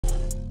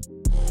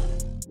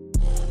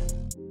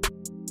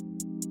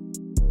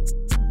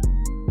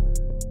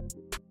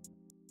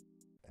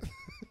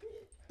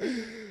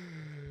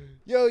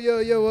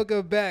Yo,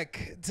 welcome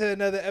back to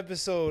another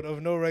episode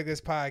of No Regulars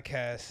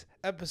Podcast.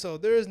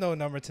 There is no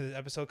number to this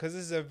episode because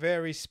this is a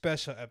very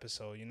special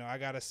episode. You know, I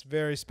got a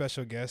very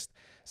special guest,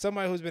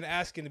 somebody who's been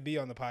asking to be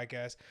on the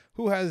podcast,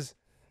 who has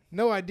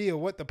no idea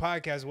what the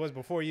podcast was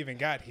before he even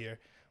got here.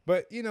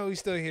 But, you know, he's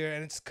still here,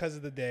 and it's because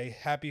of the day.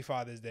 Happy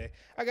Father's Day.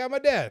 I got my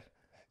dad.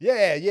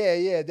 Yeah.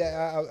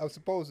 I'm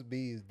supposed to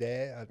be his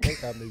dad. I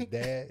think I'm his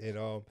dad. And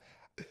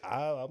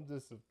I'm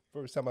just the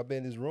first time I've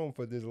been in this room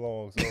for this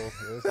long. So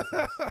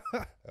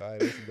all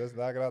right, let's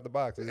knock it out the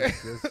box.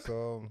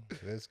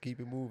 Let's keep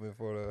it moving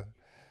for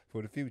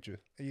the future.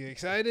 Are you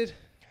excited?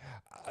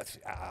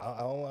 I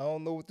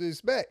don't know what to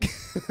expect.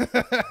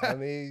 I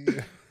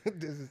mean,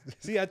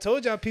 See, I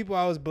told y'all people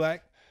I was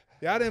black.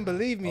 Y'all didn't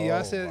believe me.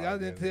 Y'all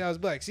didn't think I was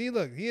black. See,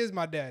 look, he is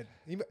my dad.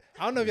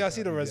 I don't know if y'all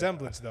see the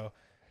resemblance though.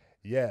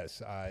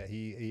 Yes,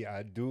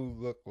 I do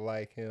look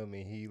like him,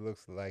 and he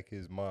looks like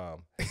his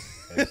mom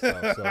and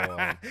stuff. So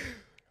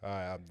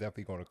I'm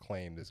definitely gonna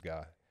claim this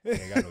guy.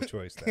 Ain't got no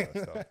choice now.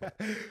 So.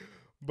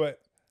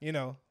 But you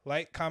know,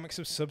 like, comment,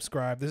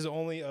 subscribe. This is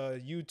only a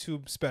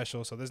YouTube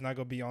special, so this is not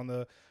gonna be on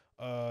the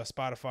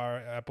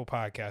Spotify or Apple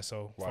Podcast.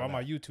 So for all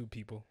my YouTube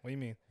people, what do you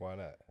mean? Why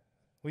not?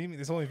 What do you mean?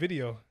 There's only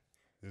video.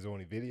 There's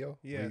only video?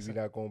 Yeah. We're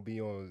not going to be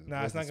on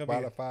it's not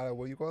gonna Spotify?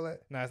 What do you call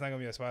that? Nah, it's not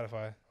going to be on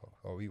Spotify.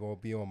 Are we going to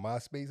be on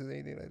MySpace or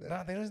anything like that?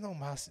 Nah, there's no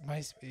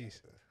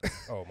MySpace.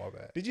 Oh, my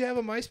bad. Did you have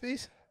a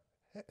MySpace?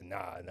 Nah,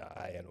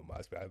 I had no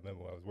MySpace. I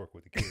remember when I was working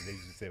with the kids, they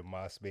used to say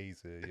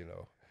MySpace,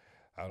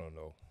 I don't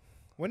know.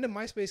 When did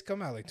MySpace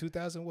come out? Like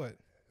 2000 what?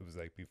 It was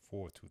like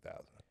before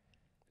 2000.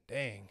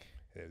 Dang.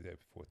 Yeah,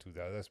 before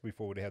 2000. That's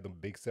before they had them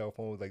big cell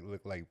phones, like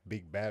look like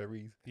big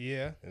batteries.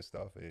 Yeah. And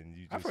stuff. And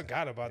I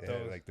forgot about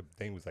those. Like the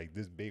thing was like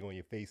this big on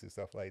your face and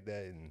stuff like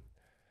that, and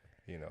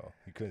you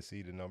couldn't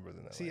see the numbers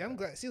and that. See, I'm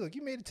glad. See, look,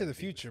 you made it to the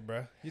future,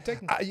 bro. You're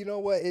taking. You know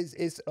what?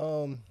 It's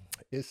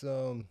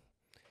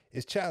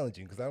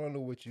challenging because I don't know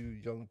what you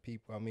young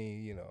people. I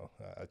mean,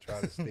 I try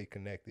to stay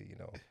connected.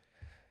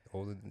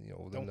 Older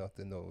enough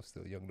to know,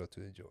 still young enough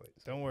to enjoy it.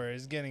 So. Don't worry,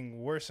 it's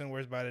getting worse and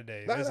worse by the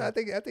day. No, I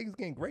think it's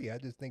getting great. I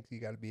just think you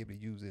got to be able to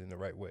use it in the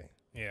right way.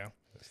 Yeah.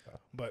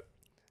 But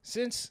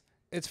since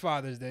it's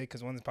Father's Day,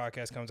 because when this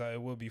podcast comes out, it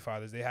will be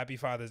Father's Day. Happy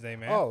Father's Day,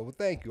 man. Oh, well,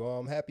 thank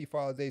you. Happy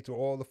Father's Day to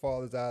all the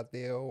fathers out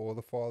there, all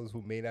the fathers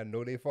who may not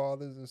know their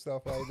fathers and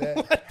stuff like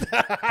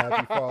that.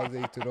 Happy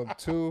Father's Day to them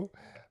too.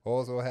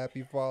 Also,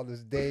 happy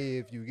Father's Day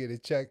if you get a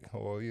check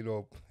or in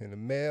the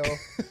mail.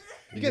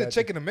 You get a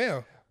check in the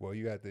mail. Well,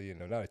 you got to,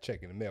 not a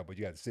check in the mail, but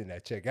you got to send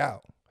that check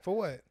out. For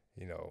what?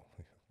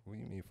 What do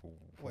you mean for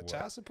what?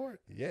 Child support?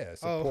 Yeah,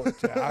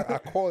 support. I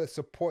call it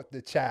support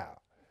the child.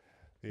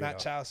 Not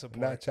child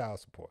support. Not child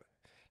support.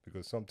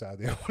 Because sometimes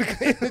they don't want to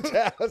claim the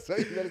child, so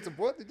you better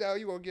support the child.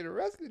 You won't get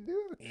arrested,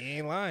 dude. You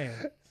ain't lying.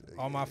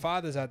 All my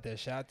fathers out there,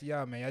 shout out to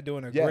y'all, man. Y'all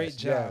doing a great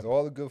job. Yes,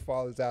 all the good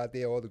fathers out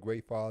there, all the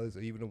great fathers,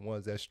 even the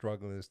ones that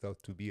struggling and stuff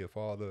to be a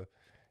father.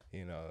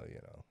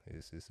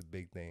 It's a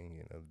big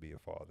thing, to be a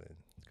father.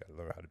 You got to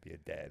learn how to be a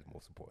dad, the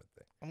most important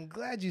thing. I'm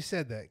glad you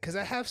said that because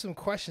I have some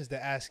questions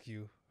to ask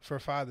you for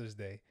Father's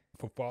Day.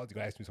 For Father's Day? You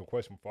going to ask me some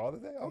questions for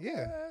Father's Day? Okay.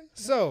 Yeah.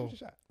 So,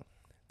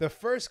 the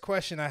first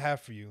question I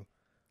have for you,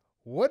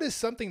 what is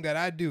something that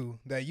I do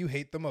that you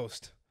hate the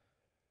most?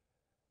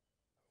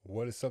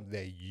 What is something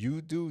that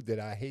you do that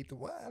I hate?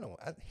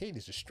 Hate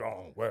is a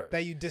strong word.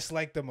 That you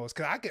dislike the most?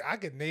 Because I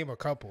could name a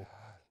couple.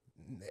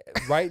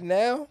 Right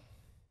now,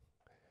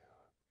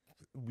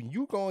 when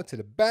you go into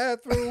the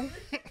bathroom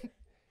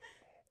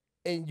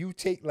and you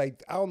take I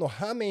don't know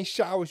how many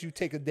showers you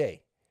take a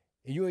day,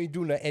 and you ain't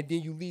doing that, and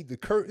then you leave the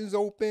curtains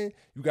open,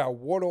 you got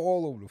water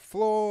all over the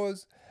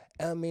floors.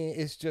 I mean,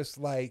 it's just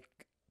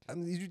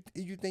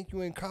you think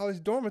you're in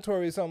college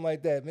dormitory or something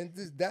like that, man.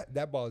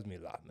 That bothers me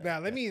a lot, man.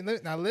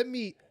 Now let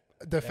me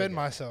defend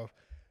myself.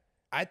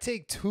 I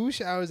take 2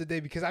 showers a day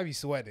because I be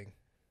sweating.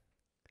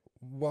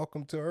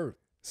 Welcome to Earth.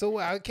 So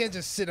I can't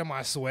just sit in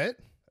my sweat.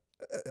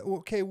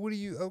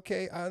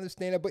 Okay, I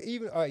understand that, but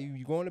even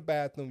you go in the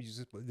bathroom, you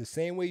just the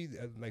same way,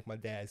 like my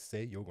dad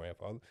said, your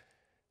grandfather,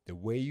 the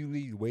way you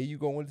leave, the way you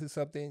go into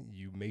something,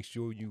 you make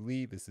sure you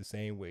leave. It's the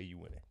same way you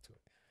went into it.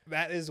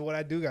 That is what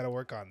I do got to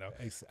work on, though.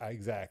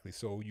 Exactly.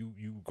 So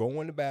you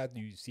go in the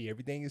bathroom, you see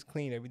everything is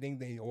clean,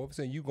 everything. All of a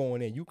sudden you go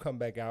in there, you come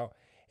back out,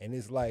 and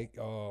it's like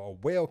a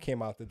whale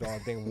came out the darn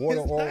thing,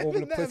 water all over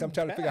the place. I'm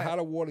trying to figure out how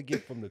the water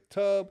get from the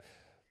tub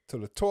to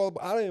the toilet.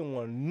 I don't even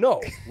want to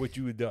know what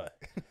you had done.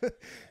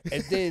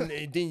 and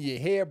then your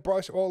hair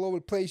brush all over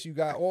the place. You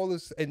got all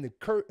this in the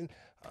curtain.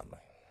 I'm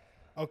like,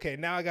 okay,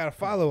 now I got a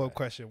follow-up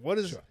question. What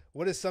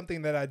is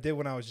something that I did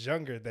when I was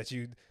younger that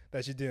you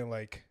didn't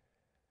like?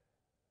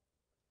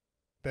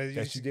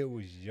 That you did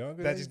was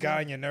younger? That just got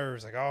on your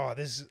nerves. Like, I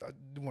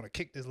want to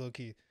kick this little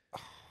kid.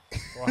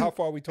 Well, how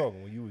far are we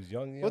talking? When you was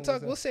young?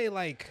 We'll say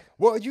like.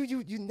 Well,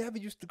 you never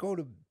used to go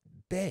to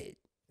bed.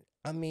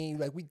 I mean,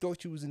 like we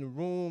thought you was in the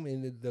room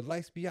and the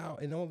lights be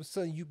out, and all of a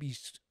sudden you be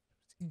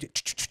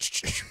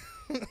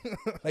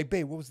Like,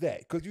 babe, what was that?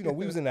 Because, you know,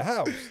 we was in the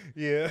house.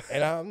 Yeah.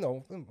 And I'm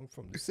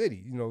from the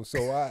city, you know, so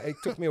it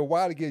took me a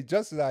while to get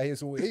adjusted out here.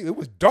 So it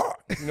was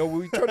dark. You know,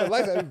 when we turned the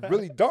lights out, it was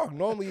really dark.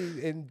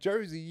 Normally in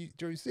Jersey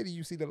City,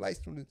 you see the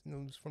lights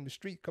from the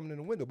street coming in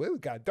the window, but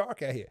it got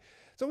dark out here.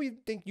 So we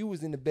think you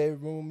was in the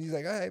bedroom. He's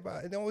like, all right,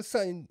 bye. And all of a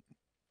sudden,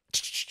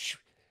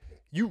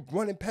 you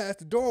running past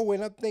the doorway,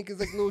 and I'm thinking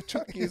it's like little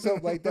Chucky or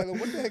something like that. Like,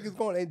 what the heck is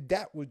going on? And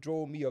that would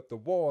drove me up the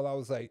wall. I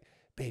was like,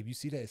 babe, you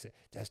see that? I said,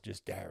 that's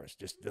just Darris.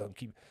 Just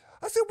keep.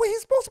 I said, well,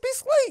 he's supposed to be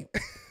asleep.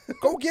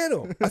 Go get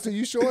him. I said,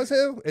 you sure as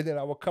hell? And then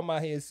I would come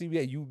out here and see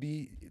that you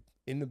be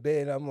in the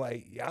bed. I'm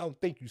like, I don't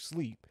think you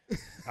sleep.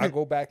 I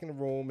go back in the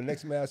room, and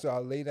next minute I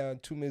lay down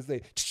 2 minutes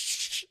later,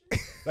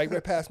 like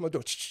right past my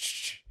door.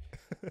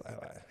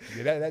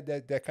 Yeah,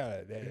 that kind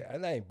of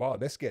that ain't ball.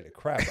 That scared the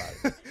crap out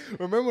of me.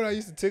 Remember when I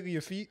used to tickle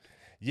your feet?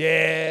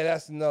 Yeah,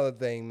 that's another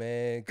thing,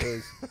 man.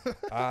 Because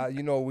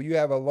you know, when you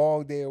have a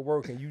long day of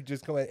work and you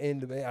just come at the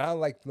end of it, I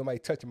don't like nobody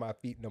touching my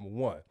feet. Number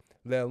one,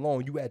 let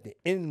alone you at the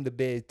end of the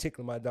bed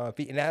tickling my darn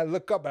feet, and I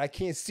look up but I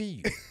can't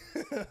see you.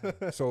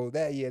 So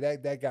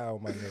that guy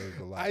on my nerves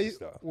a lot.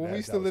 When we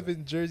used to live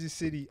in Jersey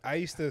City, I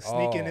used to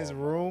sneak in his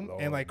room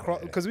and like crawl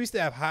because we used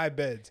to have high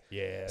beds.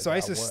 Yeah. So I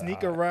used to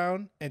sneak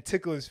around and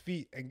tickle his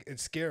feet and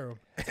scare him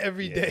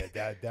every day.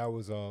 That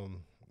was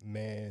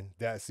man.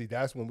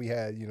 That's when we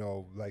had, you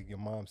know, like your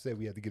mom said,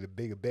 we had to get a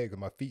bigger bed because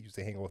my feet used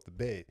to hang off the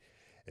bed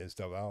and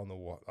stuff. I don't know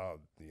what,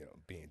 you know,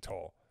 being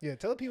tall. Yeah,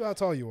 tell the people how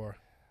tall you are,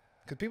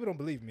 because people don't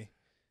believe me.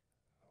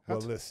 Well,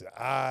 listen,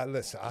 I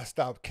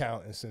stopped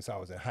counting since I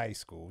was in high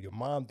school. Your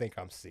mom think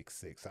I'm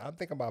 6'6". I'm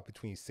thinking about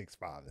between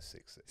 6'5" and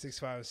 6'6".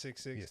 6'5" and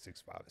 6'6". Yeah,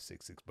 6'5" and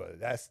 6'6". But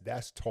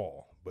that's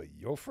tall. But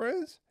your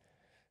friends,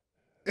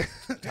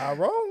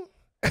 Tyrone,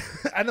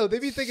 I know they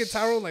be thinking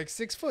Tyrone like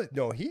 6 foot.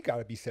 No, he got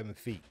to be 7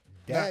 feet.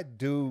 That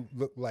dude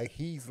looked like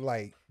he's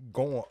like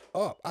going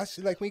up. I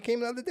should like when he came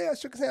the other day. I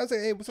shook his hand. I was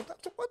like, "Hey, what's up?" I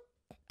said, what?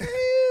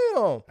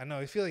 Damn! I know.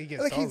 I feel like he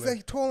gets like taller. he's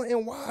like taller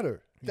in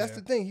water. That's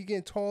the thing. He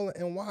getting taller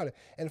in water.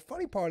 And the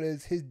funny part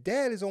is his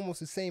dad is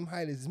almost the same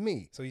height as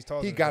me. So he's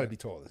taller. He got to be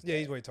taller. Yeah,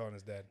 he's way taller than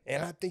his dad.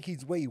 And I think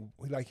he's way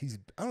like he's.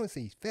 I don't want to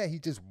say he's fat.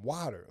 He's just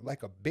water,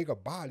 like a bigger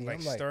body.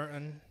 Like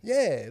Sturton.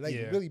 Yeah, like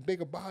really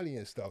bigger body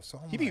and stuff.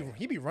 So he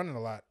be running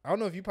a lot. I don't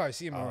know if you probably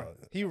see him.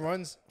 He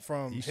runs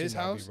from his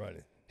house,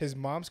 his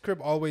mom's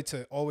crib, all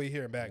the way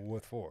here and back.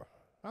 What for?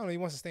 I don't know. He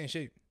wants to stay in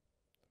shape.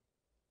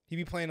 He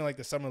be playing in like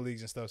the summer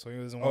leagues and stuff, so he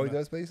doesn't want. Oh, he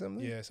does play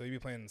something? Yeah, so he be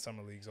playing in the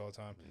summer leagues all the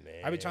time. Man.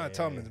 I be trying to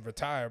tell him to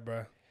retire,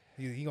 bro.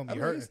 He gonna be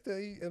hurting.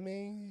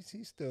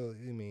 He's still.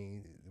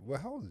 What?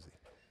 How old is he?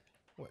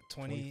 What,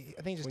 20?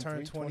 I think he just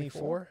turned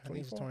 24. I think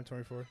he just turned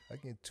 24. I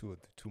get two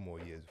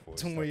more years before.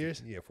 2 more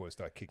years? Yeah, before it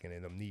start kicking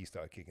in. Them knees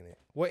start kicking in.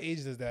 What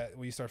age does that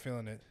when you start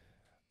feeling it?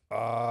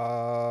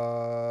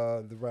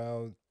 Around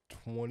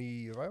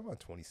 20, right around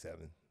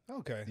 27.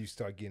 Okay. You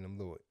start getting them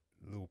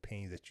little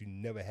pains that you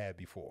never had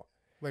before.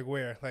 Like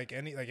where? Like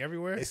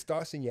everywhere? It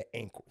starts in your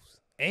ankles.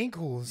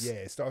 Ankles? Yeah,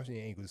 it starts in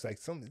your ankles. Like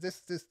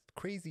this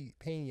crazy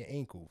pain in your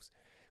ankles.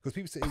 Because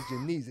people say it's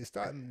your knees. It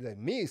started like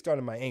me. It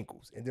started in my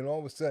ankles, and then all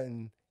of a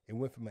sudden it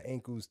went from my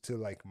ankles to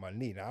like my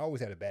knee. Now I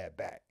always had a bad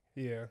back.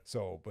 Yeah.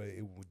 So, but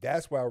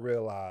that's where I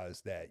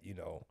realized that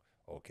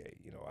okay,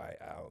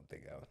 I don't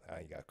think I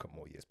ain't got a couple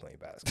more years playing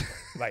basketball,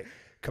 like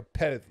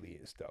competitively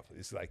and stuff.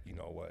 It's like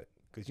what?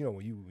 Because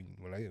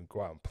when I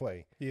go out and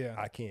play,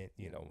 I can't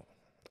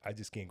I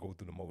just can't go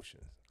through the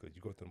motions because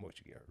you go through the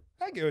motion, you get hurt.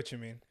 I get what you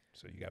mean.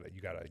 So you gotta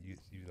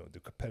the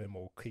competitive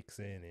mode kicks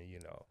in,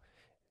 and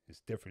it's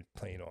different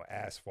playing on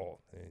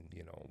asphalt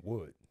and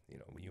wood.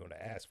 When you're on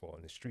the asphalt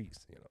in the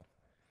streets, it's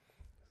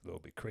a little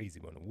bit crazy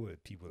on the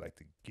wood. People like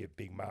to get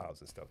big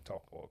mouths and stuff,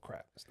 talk all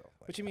crap and stuff.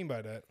 What you mean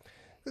by that?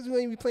 Because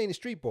when you playing the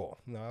street ball,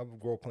 I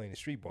grew up playing the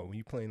street ball. When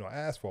you playing on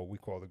asphalt, we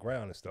call the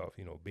ground and stuff.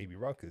 Baby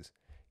ruckers.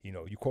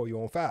 You call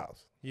your own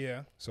fouls.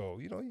 Yeah. So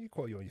you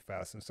call your own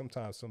fouls. And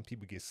sometimes some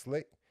people get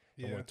slick.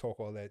 You want to talk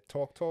all that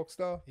talk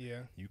stuff. Yeah.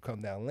 You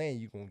come down lane,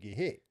 you're gonna get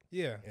hit.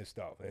 Yeah. And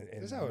stuff. And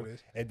that's how it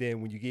is. And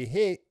then when you get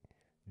hit,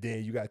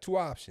 then you got two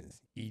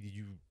options. Either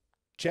you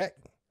check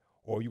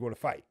or you're gonna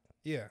fight.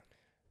 Yeah.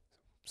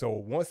 So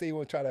once they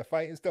want to try to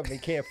fight and stuff, they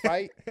can't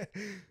fight,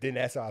 then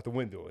that's out the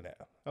window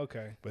now.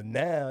 Okay. But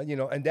now,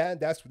 and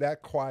that's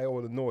that quiet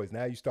all the noise.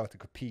 Now you start to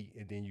compete,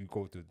 and then you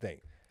go through the thing.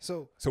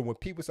 So when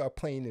people start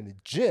playing in the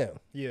gym,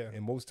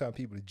 and most of the time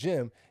people in the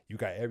gym, you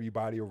got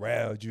everybody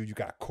around you, you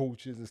got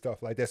coaches and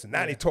stuff like that. So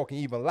now they're talking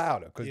even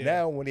louder because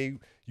now when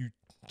you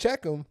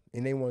check them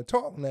and they want to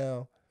talk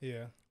now,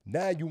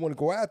 now you want to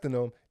go after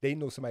them, they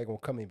know somebody going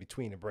to come in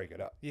between and break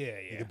it up. Yeah.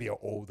 It could be an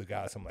older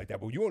guy or something like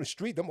that. But you on the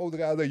street, them older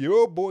guys like,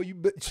 yo, boy, you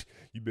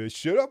better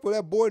shut up or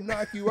that boy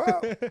knock you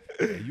out.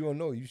 You don't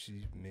know. You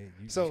should, man.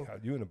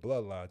 You in the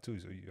bloodline too,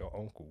 so your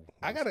uncle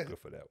good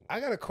for that one. I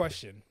got a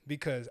question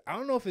because I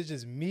don't know if it's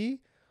just me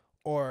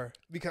or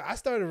because I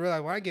started to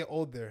realize when I get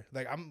older,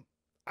 like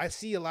I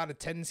see a lot of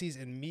tendencies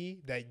in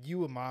me that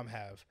you and mom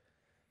have.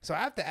 So I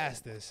have to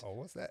ask this. Oh,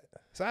 what's that?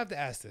 So I have to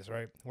ask this,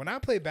 right? When I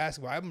play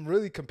basketball, I'm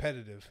really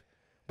competitive.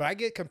 But I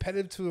get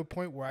competitive to a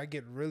point where I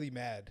get really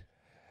mad.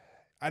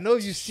 I know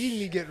you see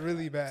me get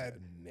really bad.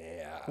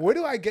 Man, Where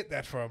do I get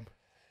that from?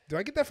 Do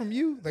I get that from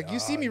you? Like, you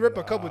see me rip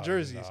a couple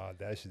jerseys. Nah,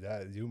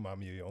 that you remind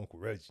me of your Uncle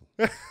Reggie.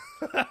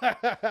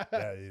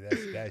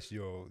 that's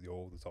your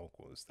oldest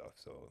uncle and stuff.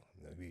 So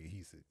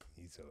he's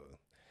a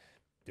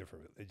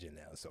different religion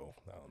now. So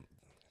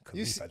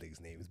Khalif, I think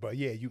his name is. But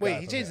yeah, you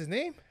wait. He changed his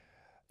name.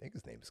 I think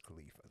his name is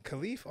Khalif.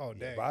 Khalif? Oh,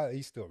 dang. But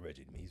he's still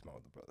Reggie to me. He's my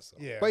older brother. So.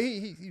 Yeah. But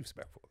he's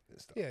respectful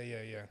and stuff.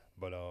 Yeah.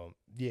 But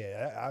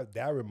yeah,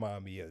 that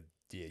remind me of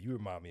you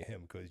remind me of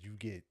him because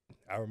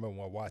I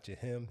remember when watching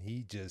him,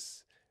 he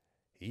just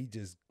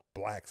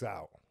blacks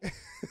out.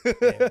 But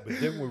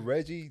then with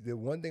Reggie, the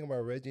one thing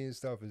about Reggie and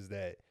stuff is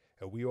that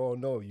we all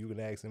know, you can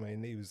ask him,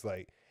 and he was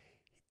like,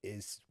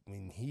 it's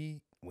when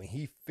he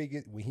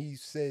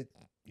said,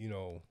 you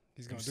know,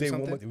 he's gonna do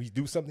something. We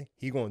do something,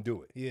 he gonna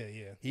do it.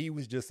 Yeah. He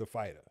was just a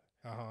fighter.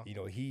 You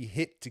know, he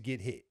hit to get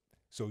hit.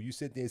 So you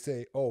sit there and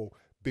say, "Oh,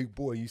 big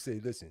boy," you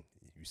say, "Listen,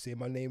 you say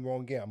my name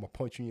wrong again, I'm gonna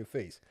punch you in your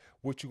face."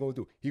 What you gonna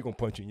do? He gonna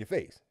punch you in your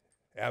face.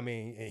 I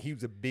mean, and he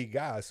was a big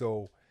guy,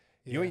 so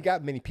you ain't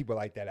got many people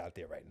like that out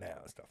there right now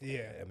and stuff. Like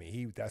that. I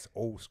mean, that's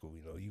old school.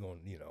 You know,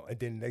 and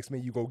then the next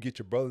minute you go get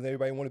your brother and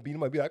everybody want to beat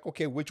him. I'd be like,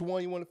 okay, which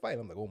one you want to fight?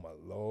 I'm like, oh my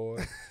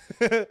Lord.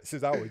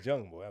 Since I was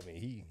young, boy. I mean,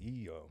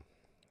 he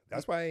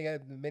that's why I ain't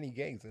had many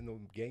gangs and no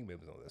gang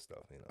members and all that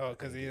stuff. You know? Oh,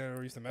 because he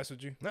never used to mess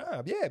with you?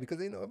 Nah, yeah, because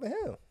they know about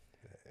him.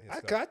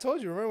 I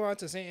told you, remember when I went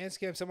to St. Anne's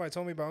camp, somebody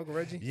told me about Uncle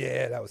Reggie?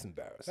 Yeah, that was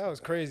embarrassing. That was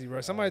crazy,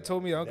 bro. Somebody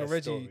told me Uncle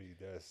Reggie.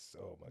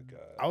 Oh my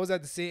God. I was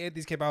at the St.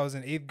 Anthony's camp. I was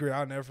in 8th grade.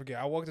 I'll never forget.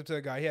 I walked up to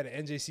a guy. He had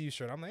an NJCU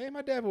shirt. I'm like, hey,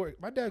 my dad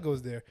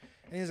goes there.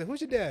 And he's like, who's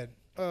your dad?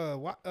 I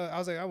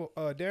was like,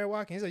 Darris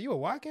Watkins. He's like, you a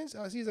Watkins?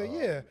 He's like, yeah.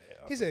 Man,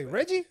 he said,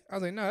 Reggie? I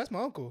was like, no, that's my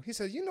uncle. He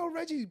said, you know,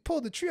 Reggie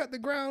pulled the tree out the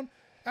ground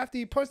after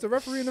he punched the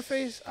referee in the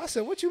face. I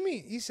said, what you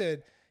mean? He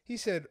said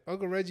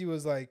Uncle Reggie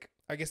was like,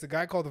 I guess the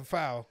guy called him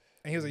foul.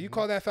 And he was like, you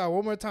call that foul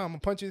one more time, I'm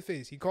going to punch you in the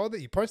face. He called it.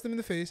 He punched him in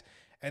the face.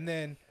 And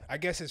then I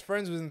guess his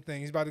friends was in the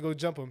thing. He's about to go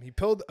jump him. He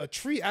pulled a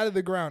tree out of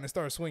the ground and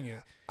started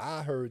swinging.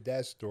 I heard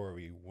that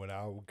story when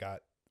I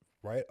got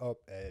right up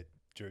at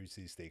Jersey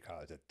City State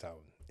College at the time,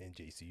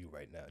 NJCU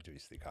right now, Jersey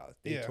State College.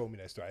 They told me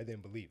that story. I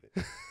didn't believe it.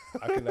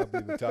 I could not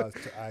believe it until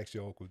I asked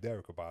your Uncle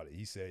Derek about it.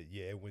 He said,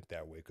 yeah, it went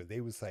that way. Because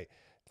they was like,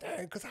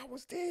 dang, because I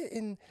was there.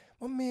 And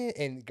my man,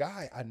 and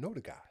guy, I know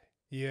the guy.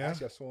 Yeah.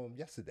 Actually, I saw him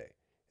yesterday.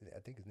 I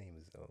think his name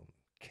is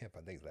Kemp,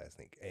 I think his last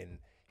name. And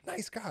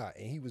nice guy.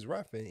 And he was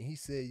roughing. And he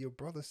said, your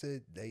brother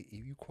said that if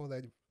you call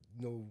that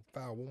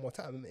foul one more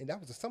time, and that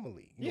was a summer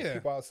league. You know,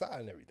 people outside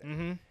and everything.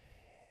 Mm-hmm.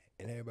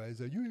 And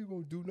everybody's like, you ain't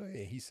gonna do nothing.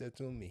 And he said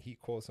to him, and he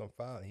called some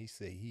foul, and he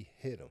said he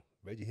hit him.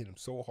 Reggie hit him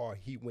so hard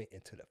he went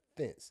into the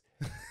fence.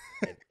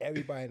 And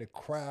everybody in the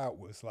crowd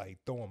was like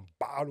throwing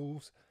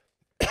bottles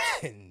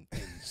and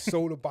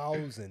soda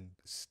bottles and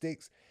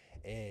sticks.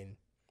 And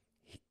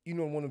you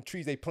know, one of them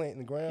trees they plant in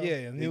the ground?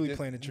 Yeah, newly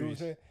planted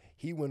trees.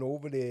 He went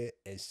over there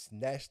and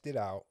snatched it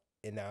out.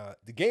 And now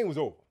the game was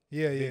over.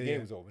 The game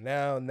was over.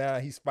 Now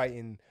he's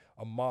fighting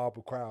a mob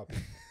of crowd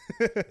people.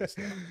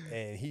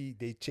 And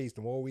they chased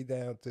him all the way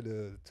down to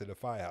the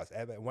firehouse.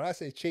 When I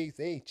say chase,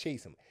 they ain't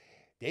chase him.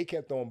 They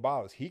kept throwing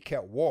bottles. He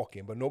kept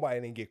walking, but nobody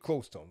didn't get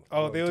close to him.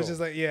 Oh, they was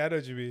just like, yeah, I know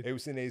what you mean. They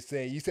was sitting there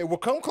saying, you said, well,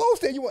 come close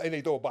then. And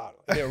they throw a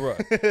bottle. And they run.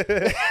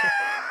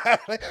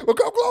 Like, well,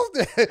 come close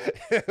then.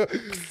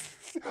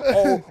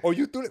 oh,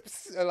 you threw it.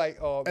 Like,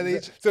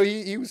 so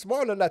he was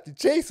smart enough not to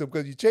chase him,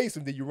 because you chase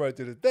him, then you run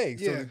to the thing.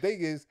 So the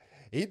thing is,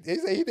 they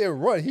say he didn't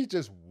run. He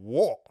just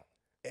walked.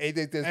 And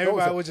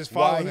everybody was just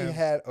following him. He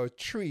had a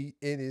tree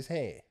in his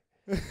hand.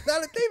 Now,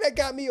 the thing that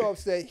got me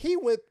upset, he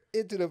went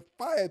into the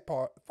fire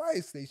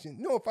station.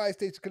 You know, a fire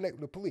station connect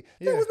with the police.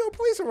 There was no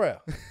police around.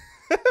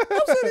 I'm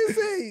sitting there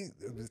saying,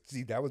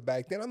 see, that was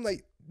back then. I'm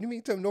like, you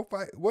mean tell me no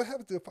fire? What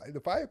happened to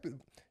the fire?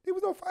 There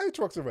was no fire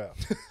trucks around.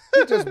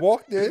 He just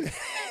walked in.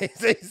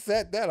 He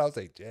sat down. I was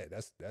like, yeah,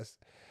 that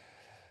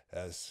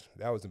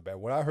wasn't bad.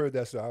 When I heard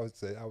that, I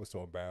was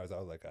so embarrassed. I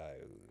was like,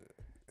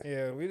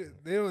 yeah,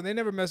 they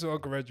never mess with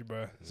Uncle Reggie,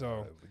 bro.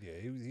 So yeah,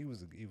 he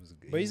was a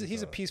but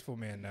he's a peaceful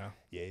man now.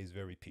 Yeah, he's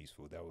very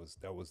peaceful. That was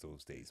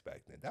those days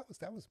back then. That was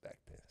back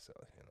then. So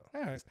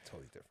all right, it's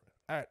totally different.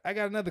 All right, I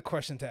got another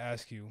question to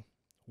ask you.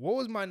 What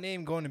was my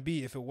name going to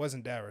be if it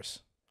wasn't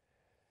Darris?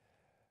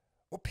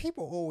 Well,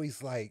 people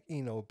always like,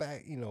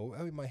 back,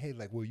 in my head,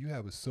 like, well, you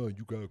have a son,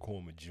 you gotta call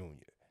him a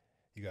junior.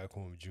 You gotta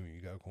call him a junior.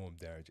 You gotta call him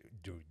Darris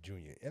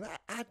Junior. And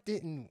I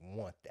didn't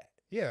want that.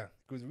 Yeah.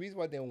 Because the reason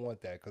why I didn't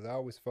want that, because I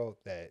always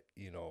felt that,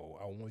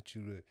 I want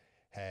you to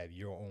have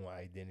your own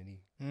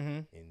identity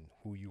and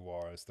who you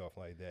are and stuff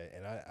like that.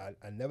 And I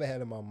never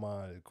had in my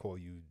mind to call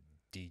you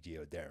DJ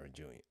or Darren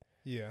Jr.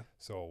 Yeah.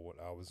 So when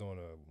I was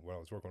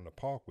working on the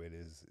park with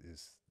is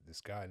this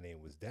guy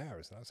named was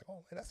Darris, and I was like,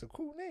 oh man, that's a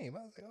cool name.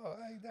 I was like, oh,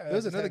 I Darris. There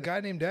was another guy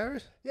named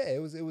Darris? Yeah, it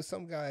was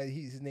some guy.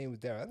 His name was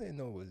Darris. I didn't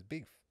know it was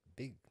big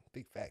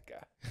fat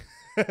guy.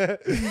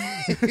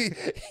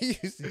 he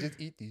used to just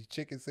eat these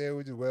chicken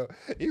sandwiches. Well,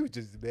 he was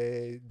just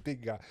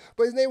big guy.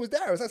 But his name was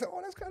Darris. I said,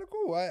 oh, that's kind of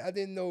cool. I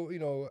didn't know,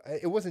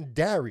 it wasn't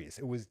Darius.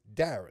 It was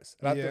Darris.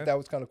 And I thought that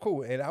was kind of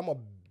cool. And I'm a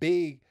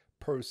big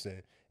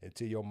person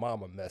until your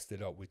mama messed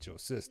it up with your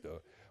sister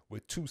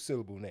with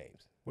 2-syllable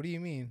names. What do you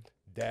mean?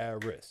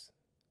 Darris.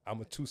 I'm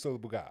a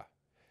 2-syllable guy.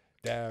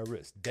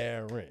 Darris.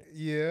 Darren.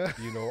 Yeah.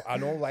 You know, I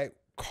don't like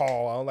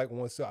Carl. I don't like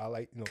one syllable. I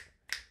like,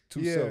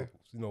 2 syllables.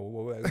 You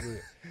know,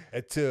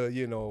 until,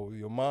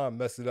 your mom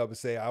messed it up and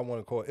say, I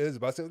want to call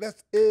Isabel. I said,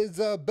 that's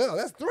Isabel.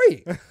 That's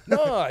 3.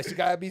 No, she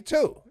got to be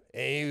 2.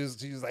 And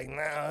she was like,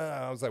 nah.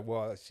 I was like,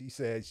 well, she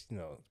said,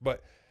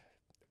 but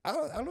I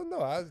don't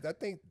know. I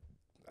think,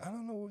 I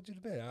don't know what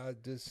you've been. I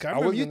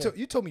remember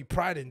you told me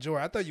pride and joy.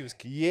 I thought you was.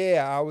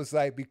 Yeah, I was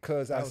like,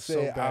 because I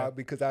said,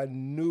 because I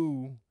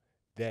knew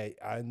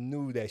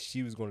that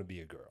she was going to be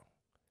a girl.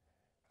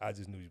 I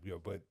just knew she was a girl.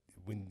 But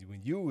when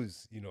you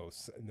was,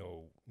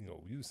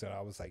 you said,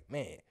 I was like,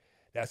 man,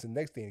 that's the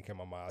next thing that came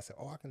to my mind. I said,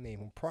 oh, I can name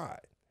him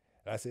Pride.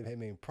 And I said, hey,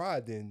 name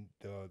Pride, then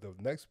the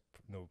next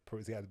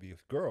person had to be a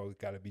girl. It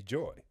got to be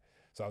Joy.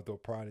 So I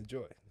thought Pride and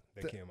Joy.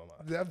 That came to my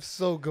mind. I'm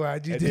so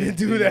glad you didn't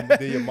do that.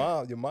 Then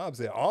your mom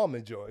said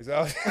Almond Joy. So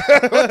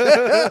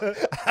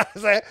I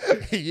was like,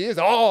 he is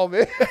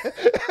Almond.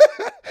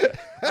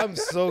 I'm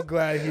so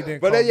glad he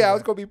didn't. But I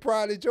was gonna be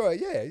Pride and Joy.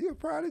 Yeah, you're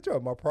Pride and Joy.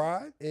 My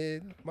pride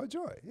and my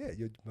joy. Yeah,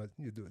 your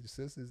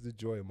sister's the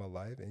joy of my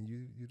life, and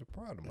you're the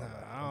pride of my life.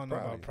 I don't know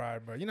about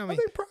Pride, bro. You know what I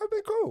think Pride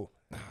be cool.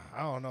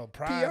 I don't know.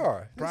 Pride.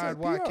 PR. Pride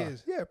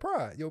Watkins. Yeah,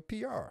 Pride. Your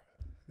PR.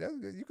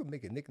 You can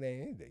make a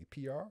nickname any day.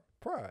 PR.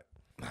 Pride.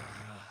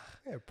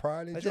 Yeah,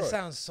 Pride and Joy. That just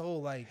sounds so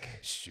like.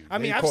 Shoot, I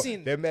mean, I've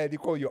seen. They're mad. They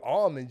call you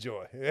Almond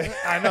Joy.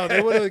 I know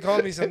they would have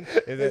called me some.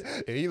 And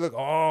he look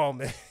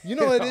almond. You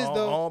know what it is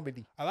though.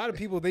 Almondy. A lot of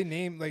people they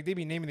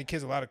be naming the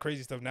kids a lot of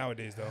crazy stuff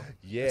nowadays though.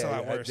 Yeah, it's a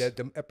lot worse.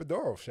 Them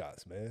epidural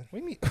shots, man. What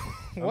do you mean?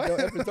 What?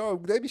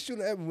 Epidural, they be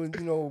shooting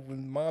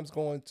when mom's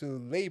going to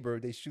labor,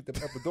 they shoot them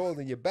epidural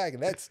in your back,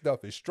 and that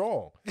stuff is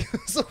strong.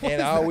 So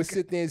and I always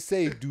sit there and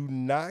say, do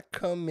not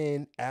come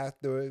in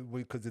after,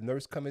 because the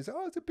nurse come in and say,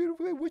 oh, it's a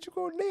beautiful baby. What you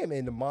gonna name it?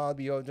 And the mom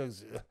be all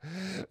just,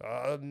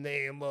 I'll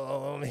name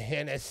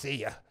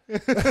Hennessy.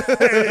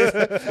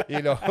 Because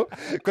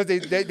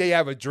they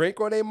have a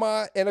drink on their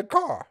mind and a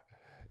car.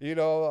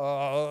 Your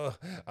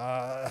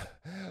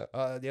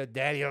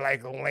daddy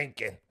like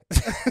Lincoln.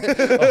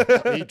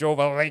 He drove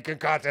a Lincoln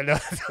Continental,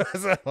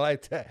 something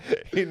like that.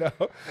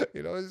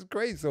 It's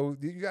great. So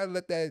you gotta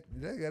let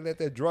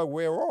that drug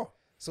wear off.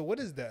 So what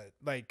is that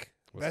like?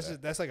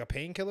 That's like a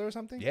painkiller or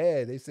something?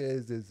 Yeah, they say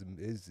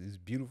it's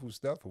beautiful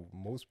stuff.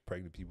 Most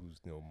pregnant people,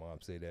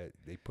 mom say that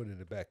they put it in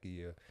the back of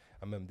your. I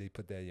remember they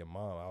put that in your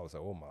mom. I was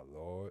like, oh my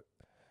Lord,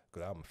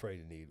 because I'm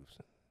afraid of needles.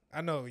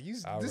 I know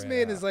this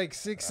man is like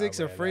 6'6",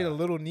 afraid of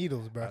little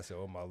needles, bro. I said,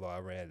 "Oh my Lord, I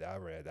ran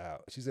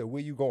out." She said,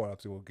 "Where you going?" I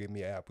said, "Well, give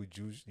me an apple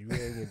juice." You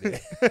ain't in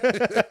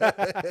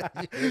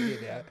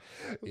there.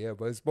 Yeah,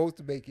 but it's supposed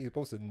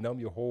to numb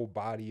your whole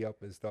body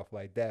up and stuff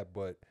like that.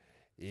 But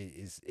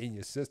it's in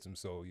your system,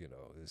 so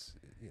it's.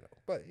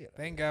 But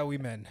thank God we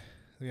men.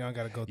 We don't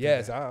gotta go through.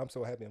 Yes, that. I'm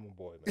so happy I'm a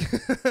boy, man.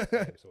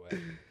 I'm so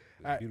happy.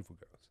 Right. Beautiful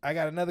girls. I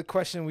got another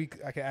question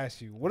I can ask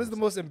you. What is the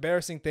most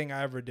embarrassing thing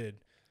I ever did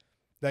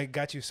that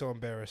got you so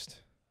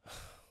embarrassed?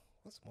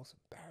 What's the most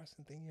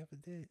embarrassing thing you ever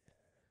did?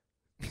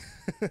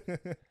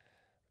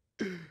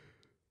 I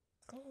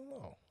don't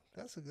know.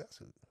 That's a. I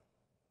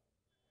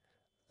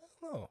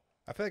don't know.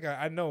 I feel like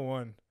I know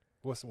one.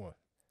 What's the one?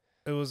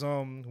 It was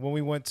when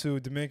we went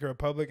to Dominican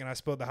Republic and I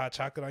spilled the hot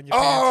chocolate on your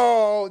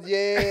pants.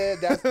 Yeah,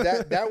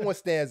 that one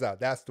stands out.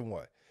 That's the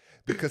one.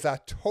 Because I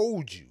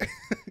told you.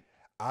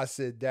 I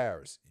said,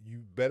 Darris,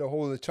 you better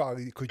hold the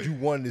chocolate because you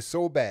wanted it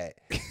so bad.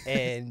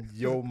 And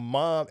your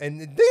mom,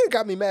 and then it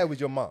got me mad with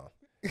your mom.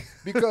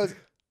 Because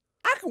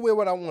I can wear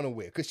what I want to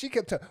wear. Because she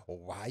kept telling,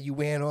 why are you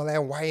wearing all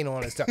that white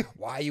on and stuff?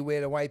 Why are you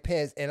wearing the white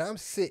pants? And I'm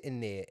sitting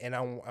there, and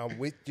I'm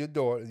with your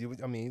daughter.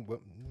 With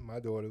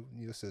my daughter,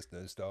 your sister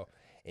and stuff.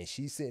 And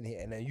she's sitting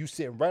here, and then you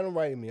sitting right on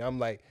right at me. I'm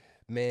like,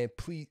 man,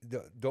 please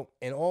don't.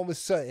 And all of a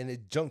sudden,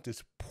 it jumped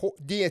this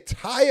the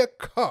entire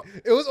cup.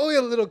 It was only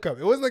a little cup.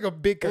 It wasn't like a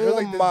big cup. On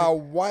like my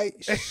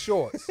white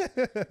shorts.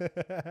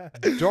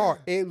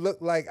 Dark. It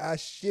looked like I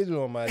shitted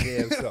on my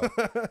damn self.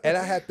 And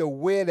I had to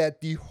wear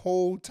that the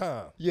whole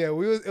time. Yeah, it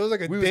was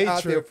like a day trip. We was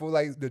out there for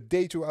like the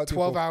day trip.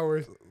 12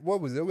 hours. What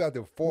was it? We were out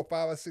there 4,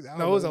 5, or 6 hours.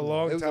 No, it was a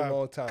long time. It was a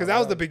long time. Because that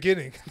was the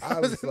beginning. I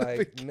was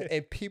like, man,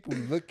 and people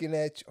looking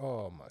at you.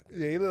 Oh, my God.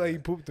 Yeah, he looked like he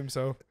pooped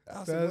himself. I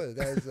was like,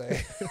 that was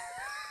like...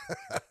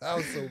 I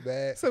was so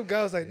bad. Some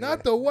guy was like,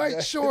 not the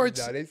white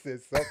shorts. No, they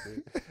said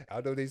something. I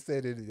know they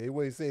said it. They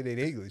wouldn't say it in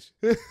English.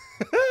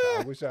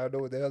 I wish I know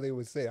what the hell they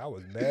would say. I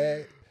was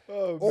mad.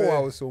 Oh, I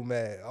was so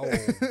mad. Oh,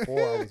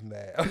 boy, I was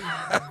mad.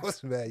 I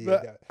was mad.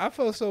 Yeah, I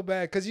felt so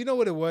bad because you know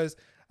what it was?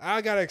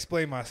 I got to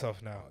explain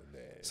myself now. Oh,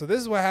 so this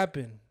is what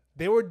happened.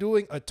 They were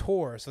doing a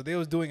tour. So they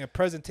was doing a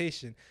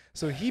presentation.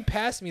 So he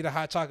passed me the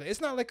hot chocolate. It's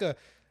not like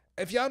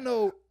if y'all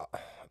know...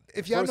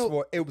 First of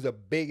all, it was a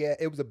big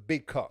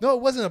cup. No,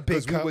 it wasn't a big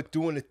cup. Because we were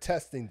doing the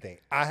testing thing.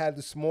 I had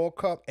the small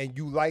cup, and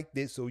you liked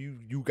it, so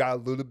you got a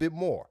little bit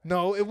more.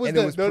 No, it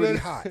was pretty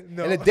hot.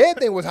 No. And the damn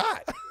thing was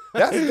hot.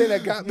 That's the thing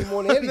that got me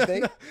more than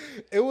anything.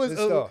 It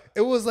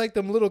was like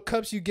them little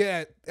cups you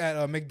get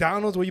at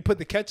McDonald's where you put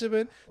the ketchup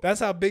in. That's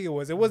how big it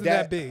was. It wasn't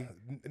that big.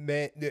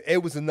 Man,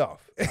 it was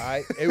enough. All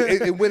right?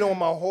 it went on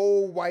my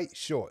whole white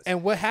shorts.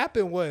 And what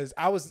happened was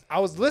I was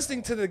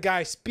listening to the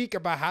guy speak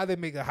about how they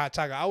make a hot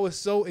chocolate. I was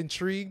so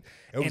intrigued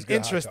and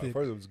interested.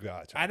 First, it was good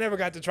hot chocolate. I never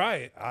got to try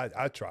it.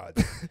 I tried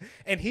it.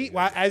 And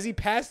as he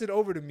passed it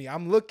over to me,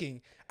 I'm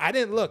looking. I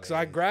didn't look, so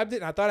I grabbed it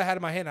and I thought I had it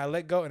in my hand. I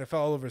let go and it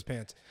fell all over his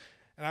pants.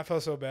 And I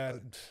felt so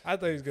bad. I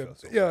thought he was good.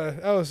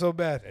 That was so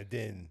bad. And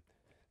then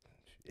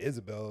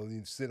Isabel,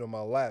 you sit on my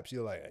lap. She's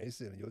like, I ain't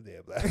sitting on your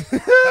damn lap.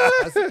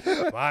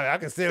 I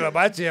can sit on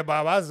my chair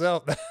by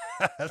myself.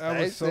 That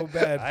was so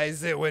bad. I ain't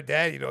sitting with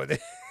Daddy.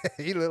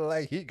 He looked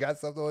like he got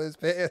something on his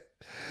pants.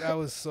 That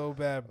was so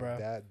bad, bro.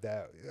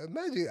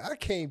 Imagine I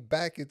came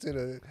back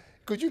into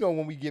because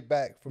when we get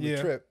back from the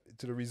trip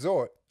to the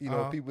resort,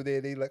 people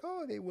there, they like,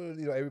 oh, they will,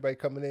 everybody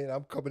coming in.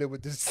 I'm coming in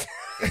with this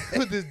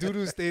with this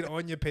doo-doo stain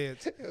on your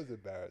pants. It was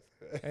embarrassing.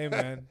 Hey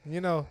man,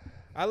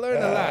 I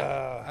learned a lot.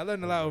 I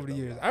learned a lot over the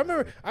years. I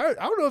remember. I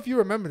don't know if you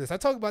remember this. I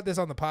talk about this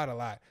on the pod a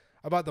lot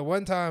about the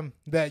one time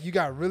that you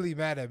got really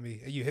mad at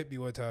me and you hit me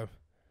one time.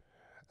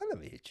 I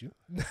never hit you.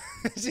 I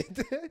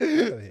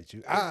never hit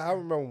you. I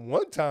remember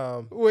one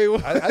time. Wait,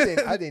 what?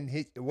 I didn't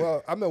hit.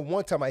 Well, I remember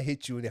one time I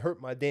hit you and it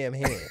hurt my damn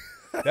hand.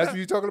 That's what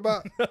you're talking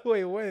about?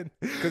 Wait, when?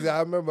 Because I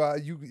remember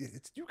you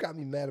got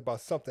me mad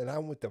about something. I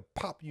went to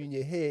pop you in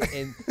your head,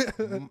 and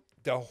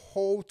the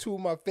whole two of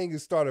my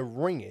fingers started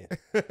ringing.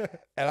 And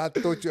I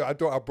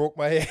thought I broke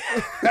my head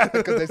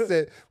because they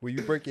said when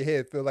you break your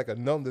head, it feels like a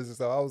numbness and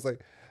stuff. I was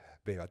like,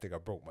 babe, I think I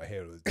broke my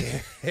head and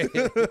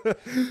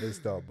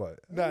stuff. But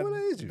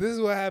this is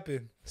what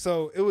happened.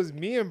 So it was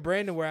me and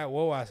Brandon were at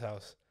Wowa's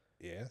house.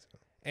 Yes.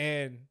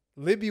 And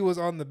Libby was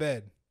on the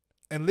bed,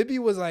 and Libby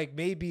was like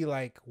maybe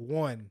like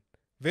one.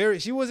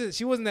 She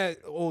wasn't that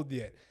old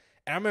yet.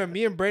 And I remember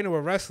me and Brandon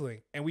were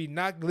wrestling and we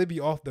knocked Libby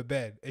off the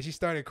bed and she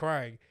started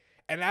crying.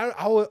 And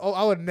I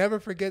would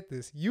never forget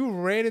this. You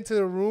ran into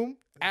the room,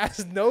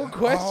 asked no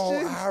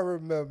questions. Oh, I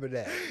remember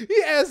that.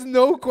 He asked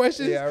no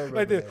questions. Yeah, I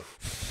remember that.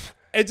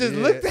 And just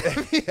looked at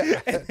me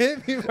and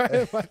hit me right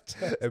in my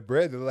chest. And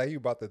Brandon, like, he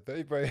about to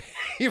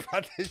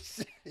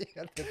shit.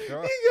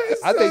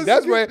 I think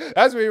that's where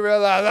he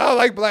realized I don't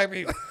like black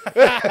people.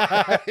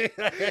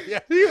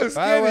 He was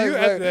scared of you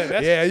after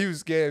that. Yeah, he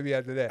was scared of me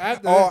after that.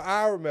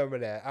 I remember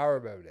that. I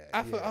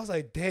was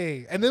like,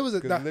 dang. And there was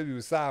because Libby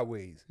was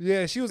sideways.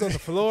 Yeah, she was on the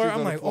floor.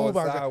 I'm like, oh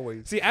my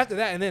God. See, after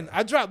that, and then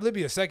I dropped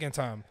Libby a second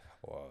time.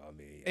 Well, I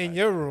mean, in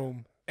your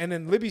room. And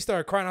then Libby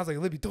started crying. I was like,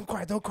 Libby, don't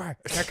cry.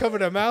 And I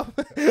covered her mouth.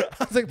 I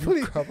was like,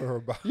 please. Cover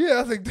her mouth. Yeah,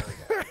 I was like,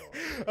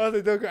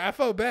 don't cry. I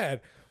felt bad.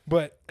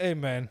 But, hey,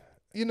 man,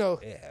 it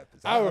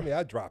happens.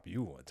 I dropped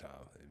you one time.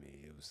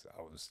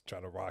 I was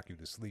trying to rock you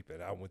to sleep,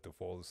 and I went to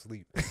fall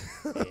asleep.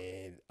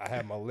 And I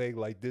had my leg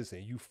like this,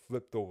 and you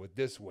flipped over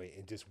this way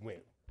and just went,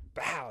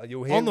 bow.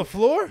 Your head on the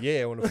floor?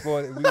 Yeah, on the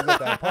floor. We was at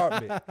the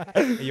apartment.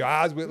 And your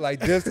eyes went like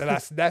this, and I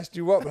snatched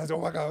you up. And I said,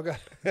 oh, my God.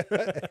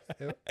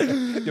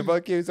 Your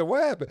mother came and said,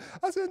 what happened?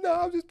 I said, no,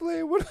 I'm just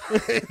playing with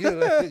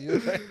him. I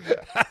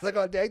was like,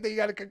 oh, dang, you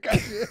got a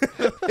concussion.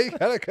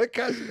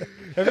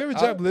 Have you ever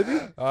dropped Libby?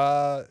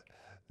 Nah,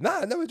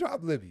 I never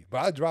dropped Libby, but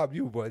I dropped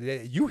you. But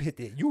you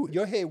hit it.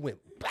 Your head went,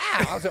 bow.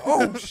 I was like,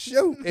 oh,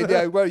 shoot. And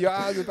then your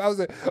eyes, I was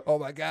like, oh,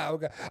 my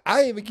God.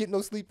 I didn't even get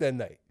no sleep that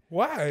night.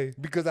 Why?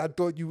 Because I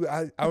thought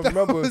I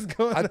remember,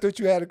 I thought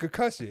you had a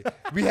concussion.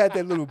 We had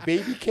that little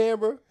baby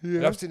camera. Yeah.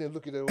 And I'm sitting there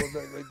looking at it all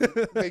night like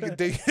this, making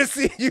things.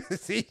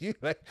 See you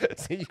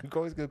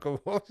going to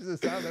go home. I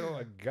was like, oh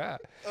my God.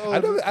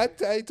 I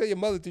didn't tell your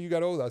mother till you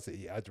got older. I said,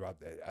 yeah, I dropped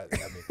that.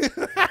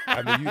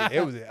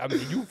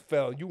 You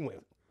fell, you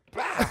went,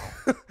 wow.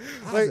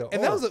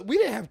 We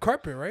didn't have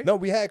carpet, right? No,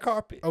 we had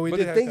carpet. Oh, we but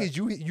did. But the thing is,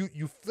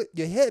 you flipped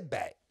your head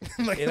back.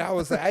 And I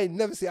was like, I ain't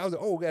never seen. I was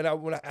like, oh God.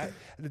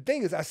 The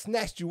thing is, I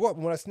snatched you up.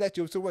 And when I snatched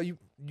you up, so well, you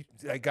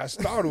like got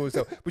startled or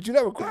something, but you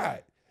never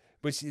cried.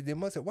 But they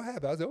must have. What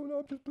happened? I was like, oh no,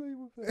 I'm just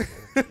playing with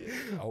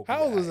her.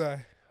 How old was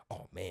I?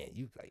 Oh man,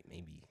 you like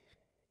maybe.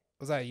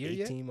 Was I a year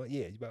 18 yet? months?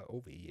 Yeah, you about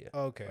over a year.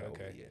 Okay.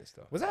 And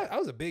stuff. I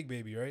was a big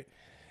baby, right?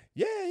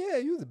 Yeah,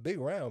 you was a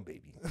big round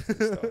baby.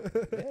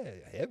 Yeah,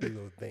 heavy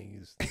little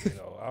things.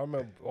 I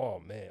remember. Oh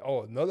man.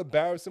 Oh, another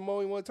embarrassing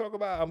moment you want to talk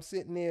about? I'm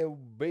sitting there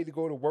ready to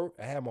go to work.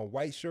 I had my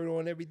white shirt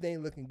on,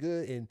 everything looking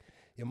good, and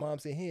your mom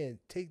said, "Here,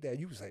 take that."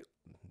 You was like,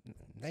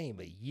 "Not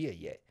even a year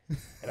yet,"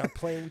 and I'm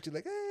playing with you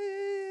like,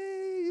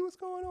 "Hey, what's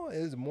going on?"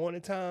 It was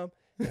morning time,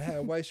 and I had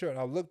a white shirt.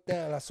 And I looked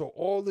down, and I saw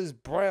all this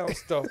brown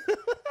stuff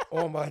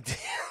on my damn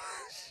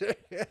shirt.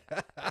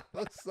 I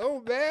was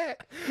so bad.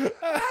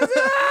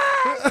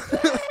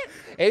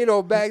 Ain't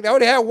no bag. I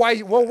only had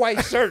one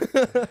white shirt.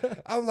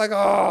 I was like,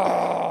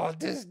 oh,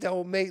 this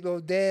don't make no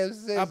damn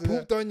sense. I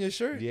pooped on your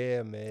shirt?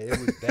 Yeah, man. It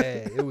was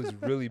bad. It was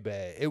really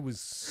bad. It was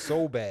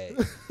so bad.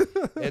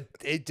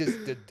 It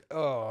just,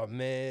 oh,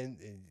 man.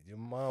 And your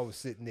mom was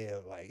sitting there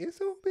like, it's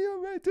going to be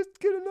all right. Just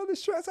get another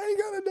shirt. I ain't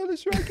got another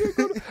shirt. I can't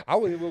go to I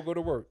wouldn't even go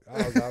to work.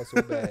 I was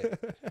so bad.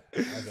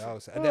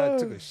 And then I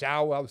took a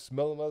shower. I was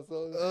smelling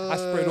myself. I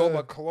sprayed all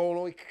my cologne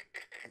on.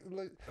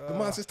 The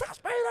mom said, "Stop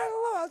spraying that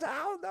alone." I was like,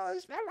 "I don't know.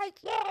 It smells like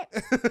shit."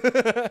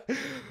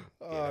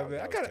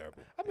 Man,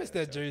 I missed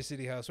that Jersey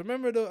City house.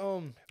 Remember the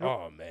Oh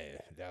man,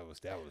 that was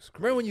crazy.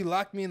 Remember when you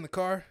locked me in the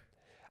car?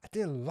 I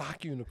didn't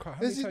lock you in the car.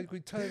 How many times could you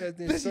tell you that?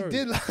 Yes, you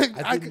did lock.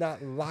 I did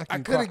not lock you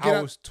in the car.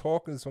 I was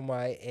talking to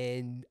somebody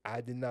and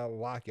I did not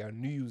lock you. I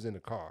knew you was in the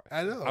car.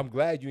 I know. I'm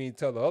glad you didn't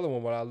tell the other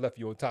one when I left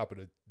you on top of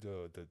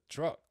the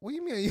truck. What do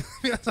you mean you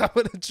left me on top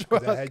of the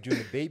truck? I had you in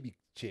the baby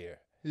chair.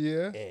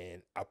 Yeah.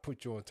 And I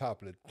put you on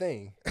top of the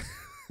thing.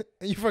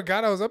 And you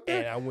forgot I was up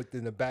there? And I went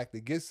in the back to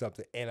get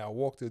something. And I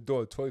walked to the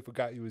door. Toy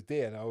forgot you was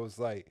there. And I was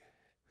like,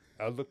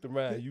 I looked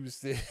around. You was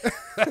sitting.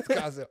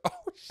 I said, "Oh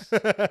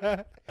shit!"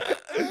 I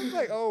was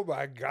like, "Oh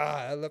my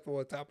god!" I left it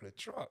on top of the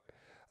truck.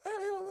 I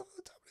left it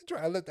on top of the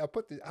truck.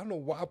 I don't know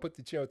why I put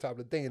the chair on top of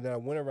the thing, and then I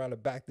went around the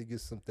back to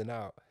get something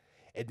out.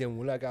 And then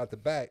when I got the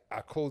back, I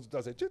closed the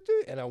door. I said,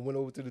 and I went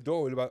over to the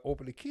door and about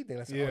open the key.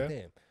 Then I said, "Oh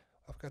damn,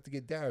 I forgot to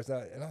get Darris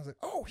out." And I was like,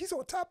 "Oh, he's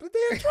on top of the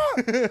damn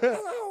truck!" I was like,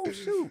 "Oh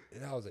shoot!"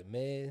 And I was like,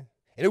 "Man,"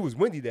 and it was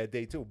windy that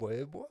day too,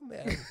 boy,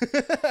 man.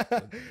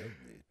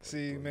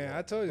 See, man,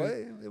 I told you, but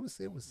it was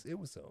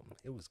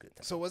good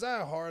time. So was I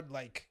a hard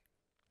like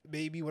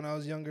baby when I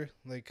was younger?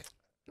 Like,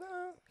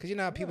 no, because you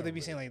know how people they be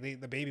saying like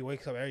the baby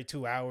wakes up every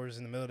 2 hours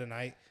in the middle of the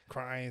night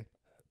crying.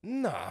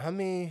 Nah, I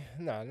mean,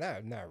 not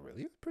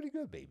really. You're a pretty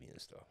good baby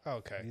and stuff.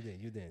 Okay,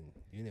 you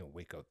didn't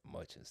wake up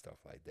much and stuff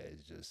like that.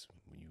 It's just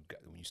when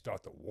you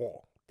start to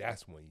walk,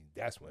 that's when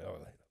like,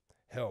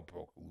 hell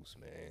broke loose,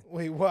 man.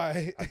 Wait,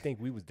 why? I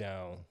think we was in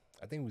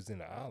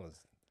the islands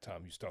the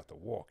time you start to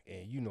walk,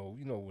 and you know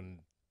when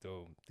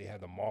they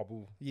have the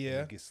marble,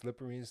 yeah, get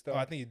slippery and stuff. Oh,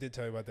 I think you did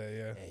tell me about that,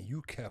 yeah. And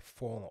you kept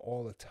falling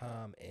all the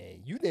time,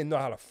 and you didn't know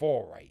how to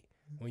fall right.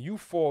 When you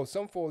fall,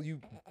 some fall,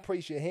 you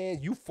brace your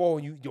hands, you fall,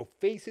 and your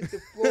face hit the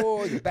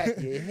floor, your back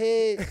of your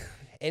head,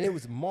 and it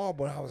was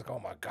marble. And I was like, "Oh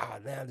my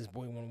god, now this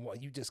boy want to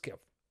walk." You just kept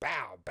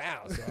bow. So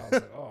I was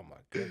like, "Oh my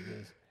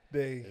goodness."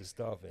 And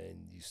stuff,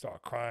 and you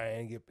start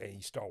crying, and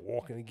you start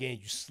walking again.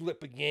 You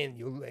slip again,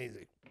 your legs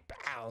like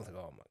bow. I was like,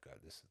 "Oh my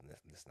god, this is not gonna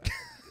be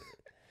good."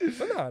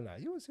 But no,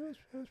 it was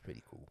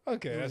pretty cool.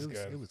 Okay, that's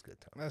good. It was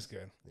good time. That's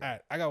good. Yeah. All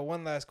right, I got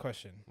one last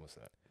question. What's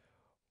that?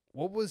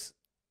 What was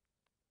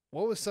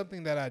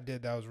something that I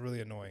did that was really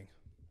annoying?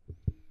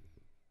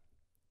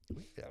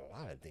 We got a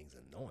lot of things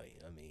annoying.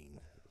 I mean,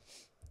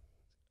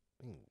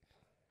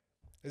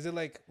 is it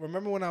like,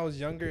 remember when I was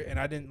younger and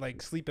I didn't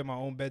like sleep in my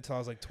own bed till I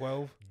was like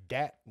 12?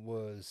 That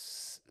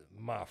was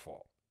my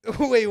fault.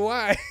 Wait,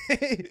 why?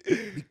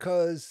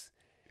 Because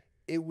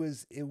it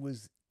was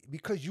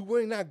because you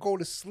would not go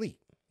to sleep.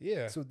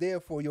 Yeah. So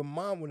therefore, your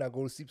mom would not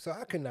go to sleep. So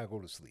I could not go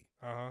to sleep.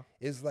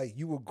 It's like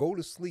you would go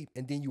to sleep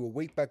and then you would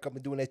wake back up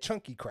and doing that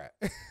chunky crap.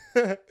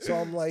 So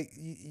I'm like,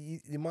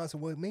 your mom said,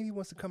 "Well, maybe he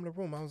wants to come in the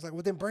room." I was like,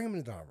 "Well, then bring him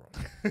in the room.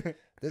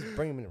 Let's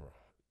bring him in the room."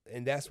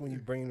 And that's when you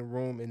bring in the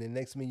room, and the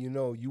next thing you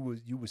know, you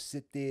would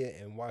sit there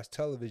and watch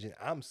television.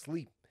 I'm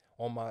asleep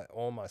on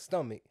my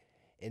stomach,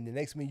 and the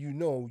next thing you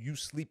know, you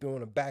sleeping on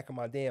the back of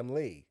my damn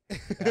leg.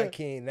 I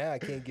can't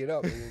get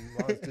up, and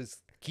mom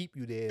just keep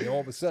you there. And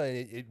all of a sudden,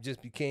 it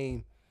just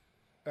became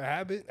a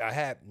habit. Not a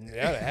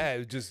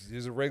habit.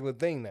 It's a regular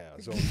thing now.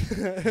 So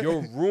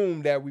your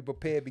room that we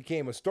prepared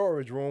became a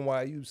storage room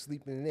while you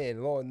sleeping in there.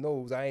 And Lord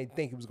knows I ain't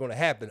think it was gonna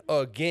happen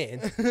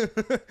again.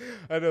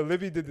 I know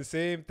Libby did the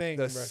same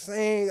thing.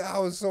 Same. I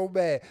was so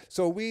bad.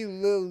 So we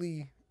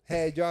literally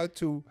had y'all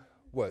two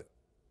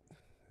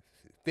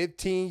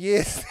 15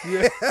 years.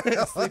 Yeah.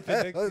 Sleeping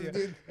next to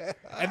you.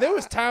 And there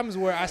was times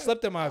where I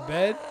slept in my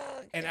bed.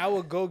 And I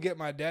would go get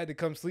my dad to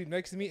come sleep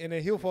next to me, and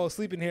then he'll fall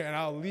asleep in here, and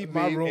I'll leave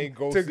my room and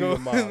go to see go. Your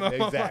mom.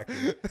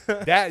 Exactly.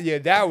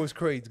 That was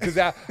crazy because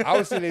I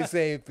was sitting there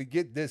saying,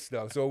 "Forget this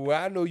stuff." So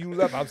when I know you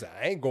left, I'm saying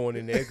I ain't going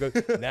in there because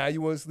now you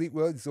want to sleep.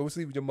 Well, so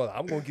sleep with your mother.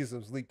 I'm gonna get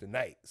some sleep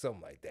tonight,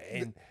 something like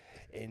that.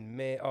 And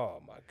man,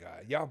 oh my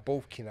God, y'all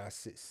both cannot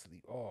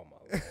sleep. Oh my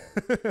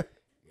Lord.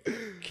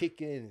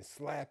 Kicking and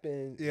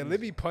slapping. Yeah,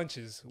 Libby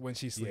punches when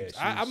she sleeps.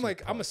 Yeah,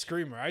 I'm a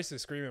screamer. I used to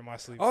scream in my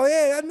sleep. Oh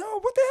yeah, I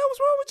know. What the hell was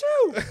wrong with you?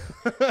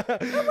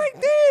 I'm like,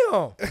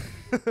 damn.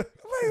 I'm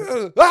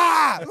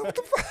like, what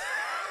the fuck?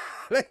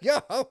 Like,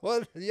 I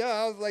was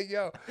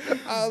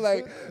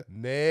like,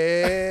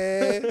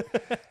 man.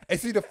 And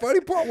see, the funny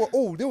part was,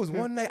 there was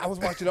one night I was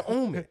watching The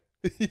Omen.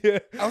 Yeah,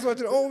 I was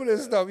watching The Omen and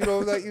stuff. And he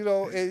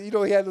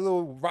had a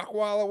little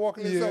Rottweiler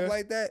walking and stuff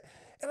like that.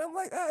 And I'm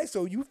like, all right,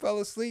 so you fell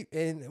asleep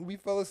and we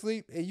fell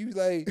asleep and you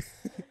like,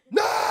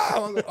 no!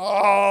 I'm like,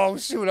 oh,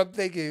 shoot. I'm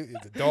thinking,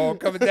 is the dog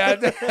coming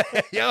down there?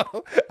 Yo,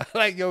 I'm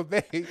like, yo,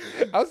 babe.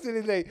 I was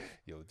sitting there,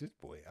 yo, this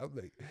boy. I'm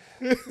like,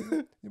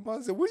 your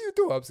mom said, what are you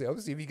doing? I'm saying, I'm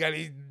see if he got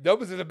any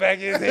numbers in the back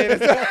of his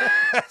head.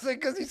 I said,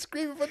 because he's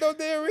screaming for no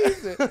damn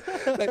reason.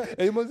 Like,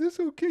 and your mom said, it's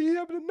okay, he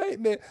having a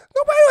nightmare.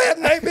 Nobody will have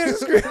nightmares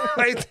screaming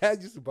like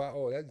that. Just to bother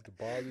you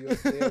up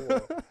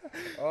there.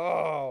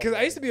 Oh, because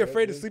I used to be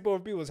afraid to sleep over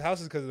people's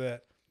houses because of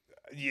that.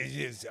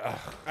 Yes.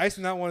 I used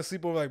to not want to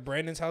sleep over like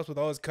Brandon's house with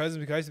all his cousins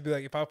because I used to be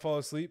like, if I fall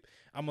asleep,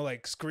 I'm gonna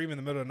like scream in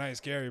the middle of the night and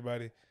scare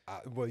everybody.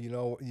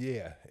 Well,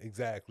 yeah,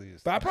 exactly.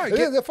 But I probably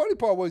get the funny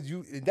part was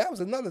that was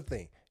another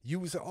thing. You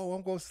would say, "Oh,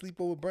 I'm going to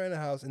sleep over at Brandon's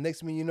house," and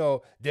next thing you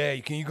know,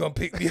 Dad, can you come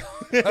pick me up?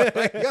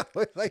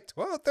 like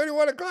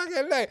 12:31 o'clock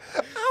at night.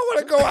 I want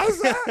to go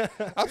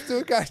outside. I'm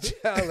still got a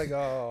child. Like,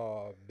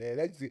 oh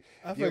man,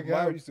 your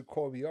mom used to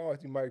call me off.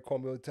 You might call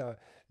me all the time.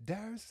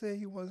 Darris said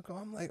he wasn't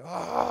going. I'm like,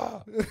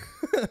 oh.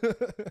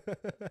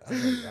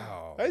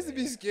 I used to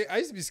be scared. I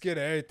used to be scared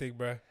of everything,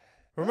 bro.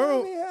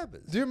 Remember?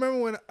 Do you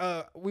remember when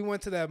we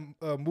went to that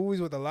movies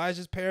with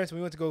Elijah's parents? And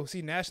we went to go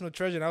see National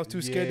Treasure, and I was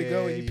too scared to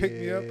go, and you picked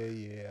me up.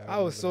 Yeah,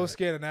 I was so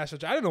scared of National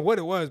Treasure. I didn't know what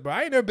it was, bro.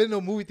 I ain't never been to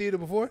no movie theater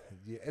before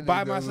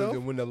by myself.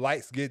 When the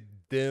lights get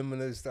dim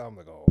and stuff, I'm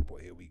like, oh boy,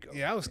 here we go.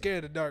 Yeah, I was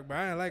scared of the dark, but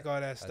I didn't like all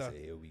that stuff. I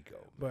said, here we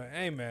go. But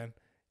hey, man,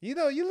 you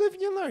live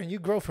and you learn. You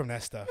grow from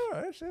that stuff.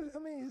 It's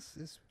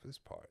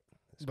part.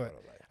 It's part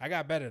of life. I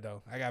got better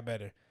though.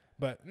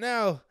 But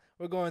now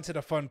we're going to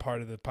the fun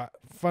part of the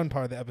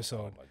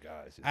episode. Oh my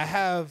gosh! I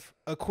have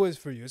a quiz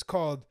for you. It's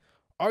called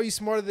 "Are You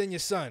Smarter Than Your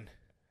Son?"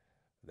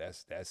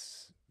 That's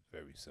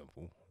very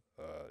simple.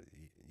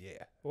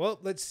 Yeah. Well,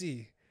 let's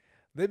see.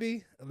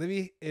 Libby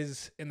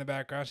is in the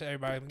background. So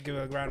everybody give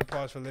a round of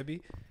applause for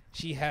Libby.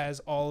 She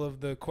has all of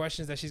the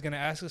questions that she's gonna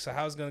ask us. So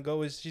how it's gonna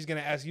go is she's gonna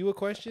ask you a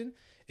question.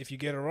 If you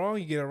get it wrong,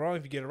 you get it wrong.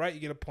 If you get it right,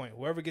 you get a point.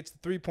 Whoever gets the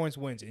 3 points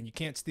wins, and you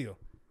can't steal.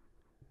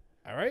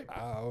 All right.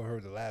 I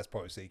heard the last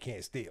part say you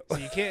can't steal. So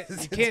you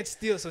can't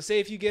steal. So say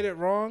if you get it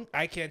wrong,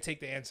 I can't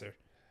take the answer.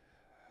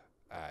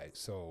 All right.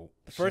 So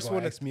the first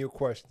one asks me a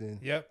question.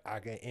 Yep. I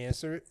can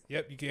answer it.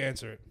 Yep. You can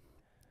answer it.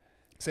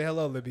 Say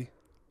hello, Libby.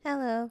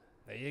 Hello.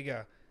 There you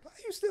go.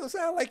 You still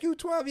sound like you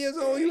 12 years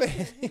old.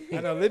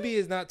 I know Libby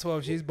is not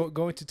 12. She's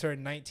going to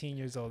turn 19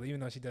 years old, even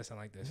though she does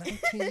sound like this.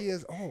 19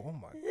 years old. Oh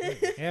my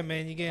goodness. Yeah,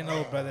 man, you're getting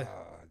old, brother.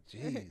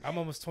 Jeez. I'm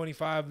almost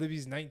 25.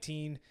 Libby's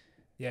 19.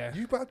 Yeah.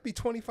 You about to be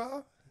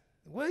 25?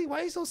 Why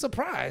are you so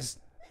surprised?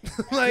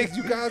 Like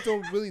you guys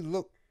don't really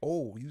look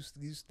old. You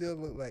still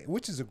look like,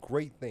 which is a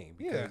great thing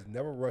because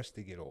never rush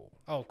to get old.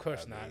 Oh, of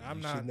course not. I'm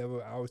not. Should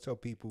never. I always tell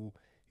people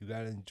you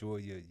gotta enjoy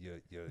your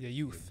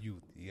youth. You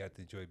got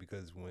to enjoy it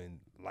because when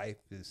life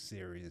is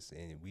serious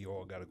and we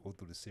all got to go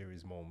through the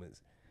serious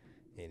moments.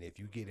 And if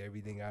you get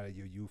everything out of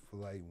your youth for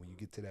like when you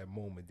get to that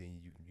moment, then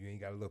you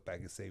ain't got to look back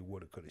and say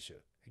woulda, coulda,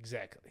 shoulda.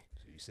 Exactly.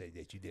 So you say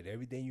that you did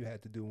everything you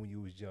had to do when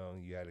you was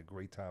young. You had a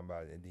great time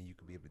about it, and then you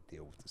could be able to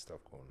deal with the stuff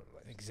going on in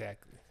life.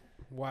 Exactly.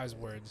 Wise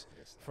words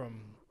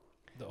from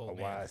the old man.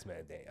 A wise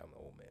man. Dang, I'm an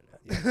old man now.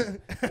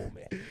 Yeah, old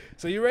man.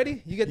 So you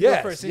ready? You get to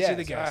go first since you're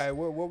the guest. All right,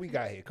 what we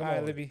got here? Come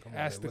on, Libby.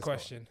 Ask the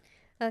question.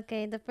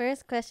 Okay, the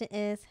first question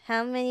is,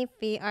 how many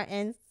feet are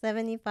in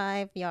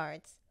 75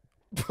 yards?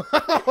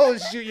 Oh,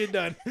 shoot, you're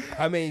done.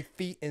 How many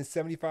feet in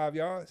 75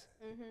 yards?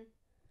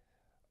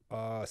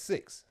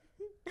 6.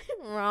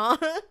 Wrong.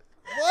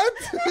 What?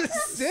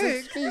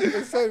 6 feet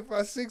in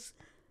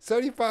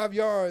 75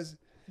 yards.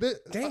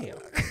 Damn.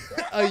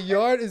 A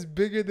yard is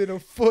bigger than a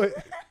foot.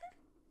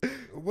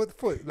 What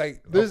foot?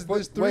 Like there's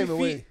 3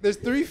 feet. There's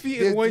 3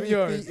 feet in 1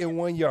 yard. 3 feet in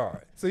 1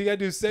 yard. So you gotta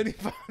do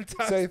 75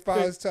 times.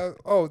 75 times.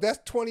 Oh, that's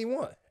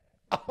 21.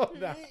 Oh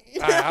no.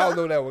 I don't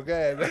know that one. Go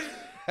ahead, man.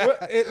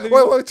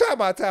 Wait,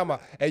 time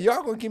out. And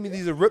y'all gonna give me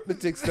these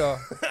arithmetic stuff.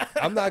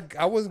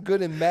 I wasn't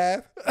good in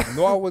math,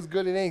 nor I was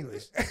good in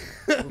English.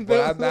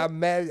 But I'm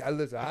mad.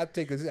 Listen, I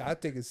take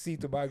a C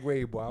to my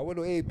grade, boy. I went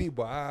to A, B,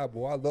 boy. I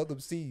love them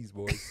C's,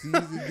 boy. C's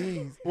and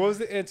D's. What was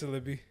the answer,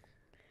 Libby?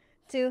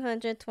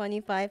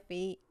 225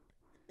 feet.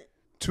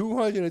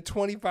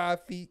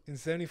 225 feet in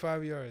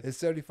 75 yards. In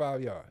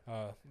 75 yards.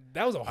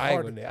 That was a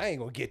hard. I ain't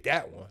gonna get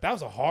that one. That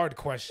was a hard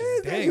question.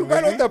 Dang, you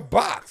right off the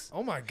box.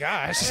 Oh my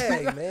gosh.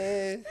 Hey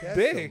man, that's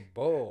big.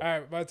 All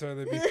right, my turn,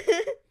 Libby.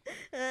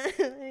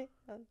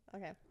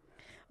 Okay.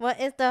 What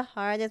is the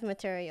hardest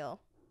material?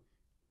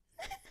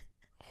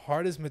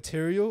 Hardest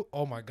material?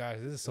 Oh my gosh,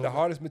 this is so. The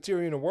hardest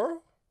material in the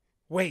world?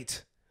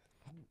 Wait.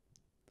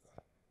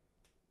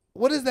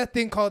 What is that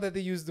thing called that they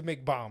use to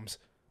make bombs?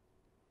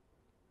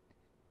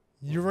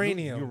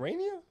 Uranium.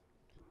 Uranium?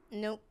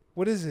 Nope.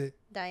 What is it?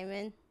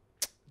 Diamond.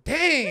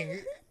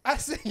 Dang! I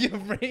said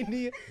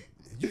uranium.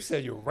 You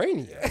said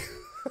uranium.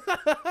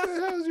 What the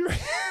hell is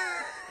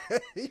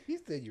uranium? You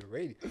said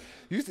uranium.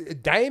 You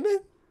said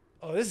diamond?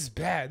 Oh, this is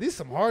bad. These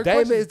are some hard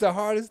diamond questions. Is the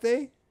hardest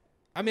thing?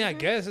 I mean, I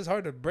guess it's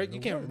hard to break. You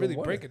can't really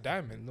break a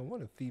diamond. No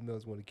wonder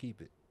females want to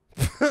keep it.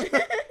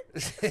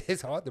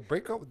 It's hard to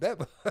break up with that.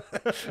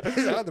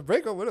 It's hard to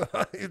break up with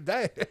a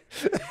diamond.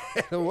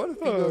 No wonder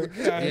females.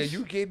 Yeah,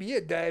 you gave me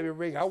a diamond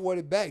ring. I want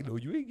it back. No,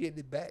 you ain't getting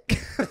it back.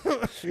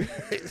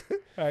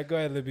 All right, go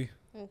ahead, Libby.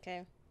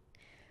 Okay.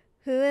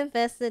 Who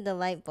invented the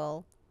light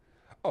bulb?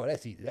 Oh,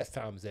 that's easy. That's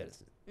Thomas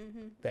Edison.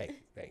 Thank you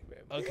very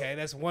much. Okay,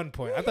 that's 1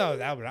 point. I thought it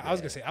was Albert. I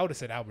was gonna say I would have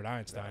said Albert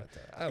Einstein.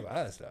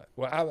 Einstein.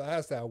 Well, Albert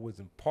Einstein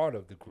wasn't part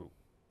of the group,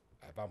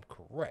 if I'm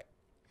correct.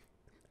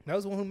 That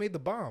was the one who made the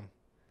bomb.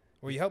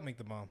 Or he helped make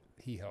the bomb.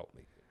 He helped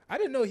me. I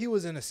didn't know he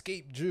was an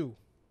escaped Jew.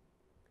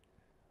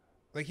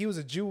 Like he was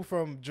a Jew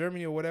from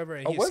Germany or whatever,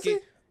 and Oh, he was he?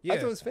 escaped. Yeah. I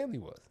thought his family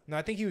was. No,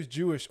 I think he was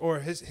Jewish, or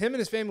him and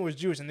his family was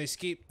Jewish, and they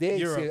escaped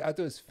Europe. I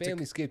thought his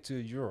family escaped to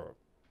Europe,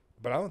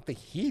 but I don't think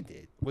he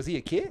did. Was he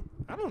a kid?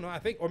 I don't know. I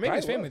think, or maybe Probably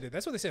his family was. did.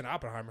 That's what they said in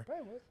Oppenheimer.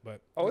 Probably was. But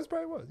Oh, it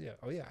probably was. Yeah.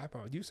 Oh, yeah. I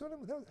probably. You saw that?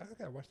 I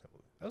gotta watch that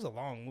movie. that was a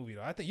long movie,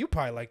 though. I think you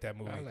probably like that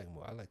movie.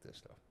 I like that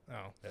stuff.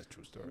 Oh, That's a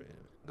true story.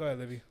 go ahead,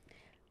 Livy.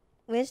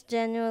 Which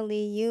general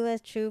lead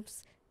U.S.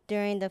 troops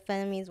during the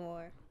Vietnamese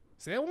War?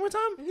 Say that one more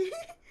time.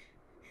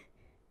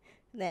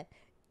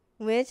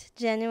 Which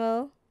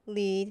general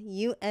lead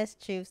U.S.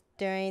 troops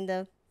during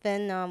the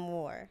Vietnam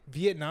War?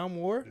 Vietnam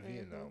War. The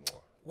Vietnam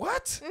War.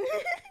 What?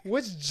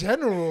 Which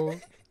general?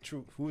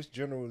 Who's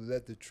general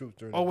led the troops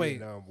during Oh, the wait.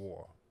 Vietnam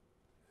War?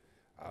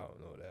 I don't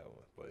know that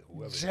one, but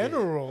whoever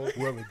General? did,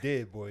 whoever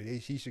did, boy,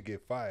 he should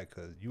get fired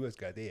because U.S.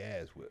 got their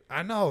ass whipped.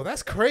 I know.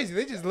 That's crazy.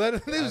 They just let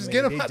him. They just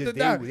get him out the they,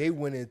 dock. they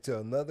went into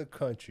another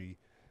country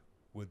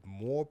with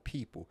more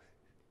people,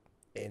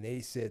 and they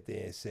sat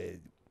there and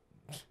said,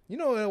 You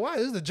know why?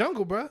 This is the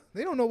jungle, bro.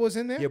 They don't know what's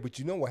in there. "Yeah, but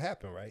you know what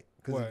happened, right?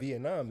 Because in What?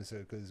 Vietnam,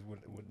 because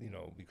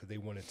because they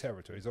wanted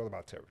territory. It's all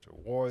about territory.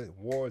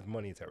 War is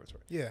money and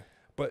territory. Yeah.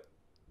 But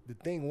the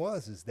thing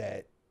is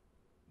that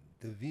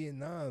the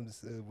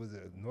Vietnams was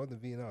a Northern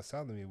Vietnam,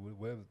 Southern Vietnam,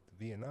 whatever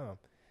Vietnam.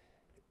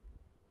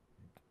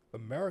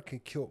 America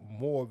killed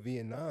more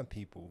Vietnam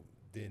people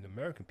than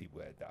American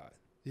people had died.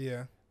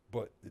 Yeah.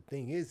 But the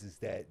thing is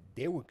that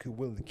they were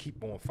willing to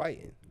keep on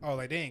fighting. Oh,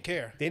 like they didn't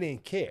care. They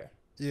didn't care.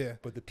 Yeah.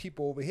 But the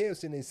people over here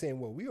sitting there saying,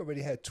 "Well, we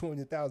already had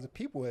 200,000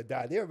 people that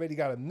died. They already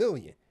got 1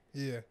 million.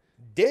 Yeah.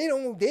 They're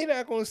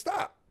not going to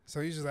stop. So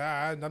he's just like,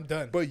 all right, I'm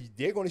done. But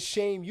they're going to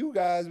shame you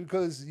guys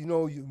because,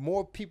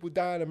 more people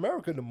die in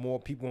America, the more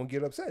people going to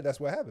get upset. That's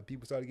what happened.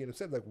 People started getting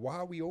upset. Like, why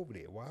are we over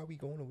there? Why are we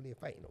going over there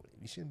fighting over there?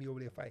 We shouldn't be over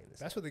there fighting this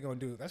That's what they're gonna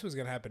do. That's what's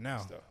gonna happen now.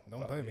 stuff.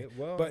 Don't blame me.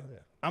 Well, But yeah.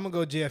 I'm gonna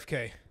go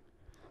JFK.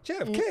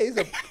 JFK is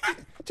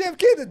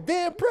JFK the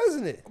damn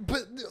president.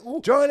 But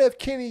John F.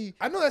 Kennedy.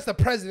 I know that's the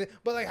president.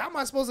 But like, how am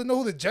I supposed to know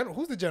who the general?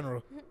 Who's the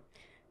general?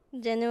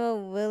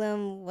 General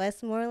William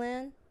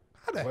Westmoreland.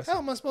 How the hell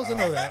am I supposed to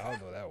know that? I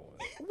don't know that one.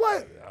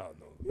 What? I don't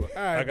know. But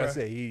All right, like bro. I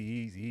said,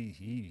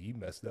 he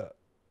messed up.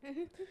 All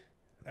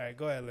right,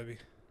 go ahead, Libby.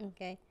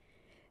 Okay.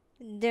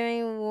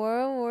 During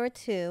World War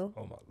II,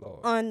 Oh my Lord.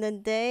 on the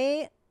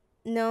day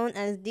known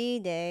as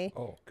D-Day,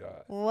 Oh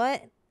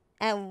God.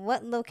 at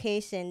what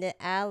location did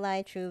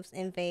Allied troops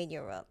invade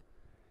Europe?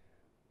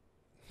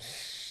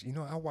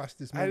 I watched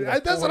this movie.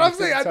 That's what I'm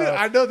saying.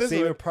 I know this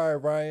Saving one. Private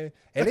Ryan,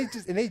 and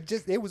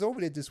they was over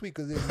there this week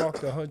because they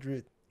marked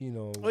 100.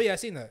 Oh yeah, I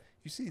seen that.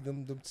 You see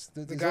them.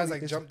 The guys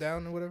like jumped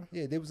down or whatever.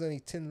 Yeah, there was only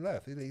 10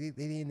 left. They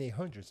in their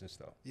hundreds and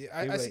stuff. Yeah, They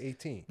I were like see.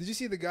 18. Did you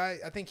see the guy?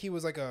 I think he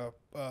was like a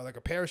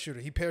parachuter.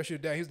 He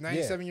parachuted down. He was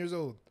 97 years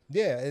old.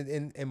 Yeah,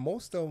 and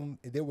most of them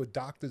they were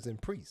doctors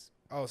and priests.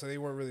 Oh, so they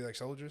weren't really like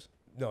soldiers.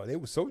 No, they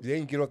were soldiers. They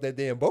didn't get off that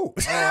damn boat.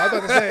 Oh, I was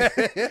about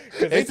to say.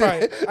 'Cause they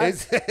probably. They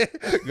said,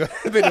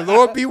 may the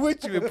Lord be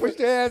with you and push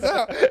their ass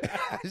out.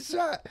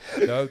 Shot.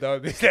 No,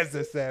 that's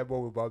a sad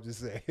moment, but I'm just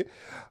saying.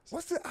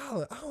 What's the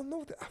island? I don't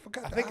know. I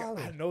forgot I the think island.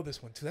 I know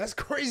this one too. That's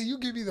crazy. You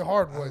give me the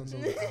hard I don't ones.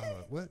 know the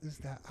island. What is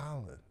that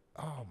island?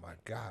 Oh, my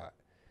God.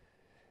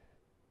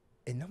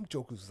 And them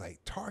jokers was like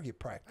target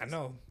practice. I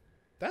know.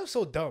 That was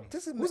so dumb.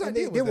 Just Whose imagine,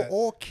 idea they was were that?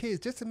 all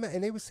kids. Just imagine,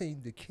 and they were saying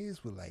the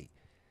kids were like,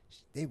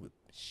 they were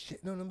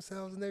shitting on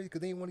themselves and everything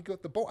because they didn't want to get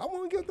off the boat. I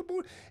want to get off the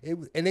boat.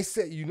 And they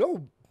said,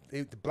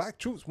 the black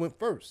troops went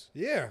first.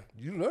 Yeah,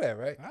 You know that,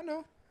 right? I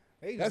know.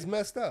 Hey, That's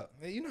messed up.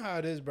 hey, you know how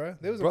it is, bro.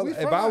 There was Brother, we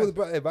if from I was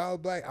us. if I was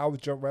black, I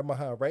would jump right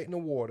behind, right in the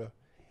water,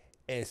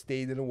 and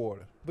stayed in the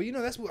water. But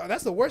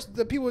that's the worst.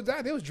 The people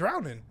died. They was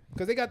drowning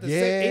because they got the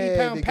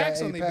 80-pound they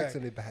packs got on 80 their packs back.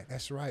 on their back.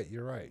 That's right.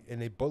 You're right.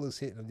 And they bullets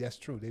hitting them. That's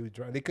true. They were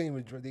drowning. They couldn't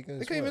even. They They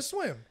couldn't even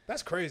swim.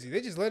 That's crazy.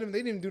 They just let them. They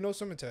didn't even do no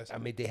swimming test. I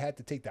mean, they had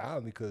to take the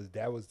island because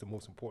that was the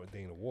most important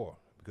thing in the war.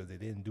 Because they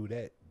didn't do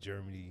that,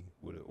 Germany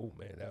would have. Oh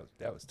man,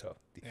 that was tough.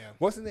 Yeah.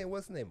 What's the name?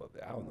 What's the name of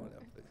it? I don't know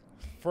that place.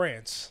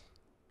 France.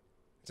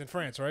 It's in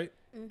France, right?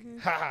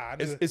 Ha ha.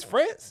 It's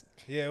France.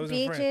 Yeah, it was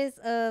in France. Beaches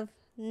of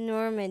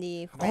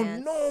Normandy,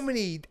 France. Oh,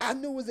 Normandy. I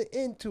knew it was an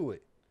end to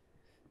it.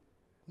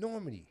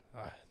 Normandy.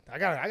 I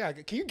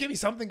got. Can you give me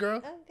something, girl?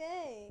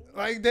 Okay.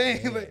 Like,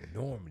 dang. Man, Like,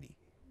 Normandy.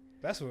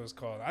 that's what it was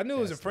called. I knew it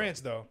was in That's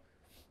France, though.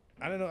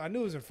 I don't know. I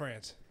knew it was in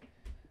France.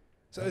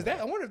 So is that?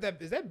 I wonder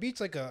if is that beach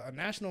like a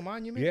national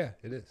monument? Yeah,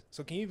 it is.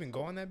 So can you even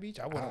go on that beach?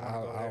 I wouldn't want to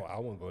go there. I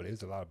wouldn't go there.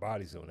 There's a lot of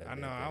bodies on that. I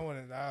know. damn I thing.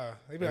 wouldn't.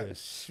 Maybe like,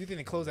 Yes. you think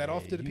they close that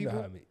off to the You know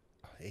people? how many,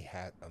 they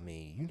had. I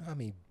mean, you know how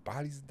many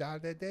bodies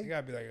died that It day?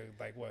 gotta be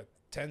like what,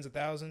 tens of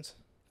thousands,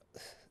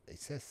 They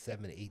said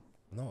 7, 8.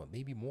 No,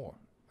 maybe more.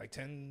 like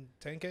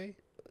 10K,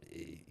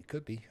 It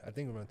could be. I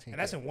think around 10.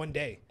 and that's in one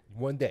day.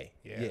 one day.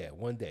 Yeah. Yeah,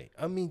 one day.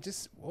 I mean,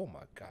 just oh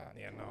my God.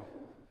 Yeah, no.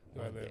 Go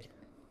One ahead, Liz. day.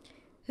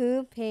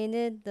 Who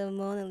painted the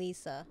Mona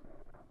Lisa?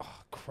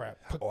 Oh crap,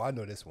 Oh, I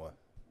know this one.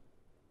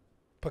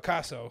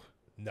 Picasso.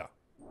 No,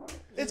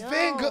 It's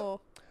Van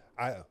Gogh.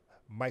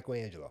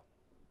 Michelangelo.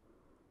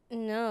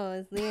 No,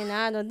 it's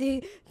Leonardo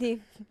Da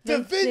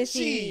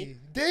Vinci.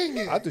 Dang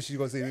it. I thought she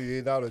was gonna say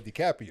Leonardo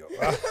DiCaprio.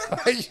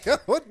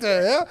 What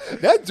the hell?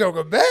 That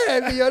joker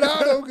bad.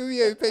 Leonardo.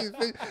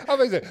 I'm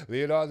gonna say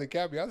Leonardo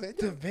DiCaprio. I said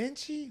Da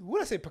Vinci? What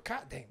did I say?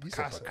 Picasso. Dang, you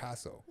said Picasso.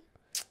 Picasso.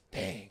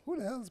 Dang. Who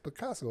the hell is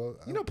Picasso?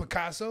 You know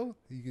Picasso?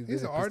 He's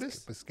He's an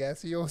artist.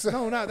 Pistachio or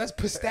something? No, that's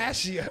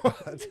pistachio.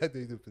 I thought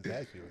they do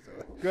pistachio or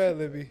something. Go ahead,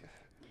 Libby.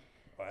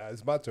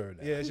 It's my turn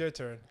now. Yeah, it's your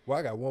turn. Well,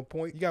 I got 1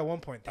 point. You got 1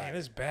 point. Damn,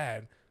 it's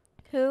bad.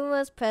 Who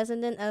was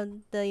president of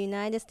the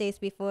United States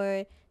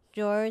before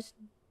George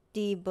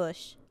D.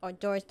 Bush or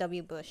George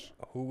W. Bush?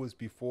 Who was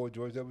before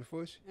George W.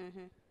 Bush?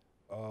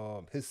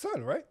 Mm-hmm. His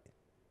son, right?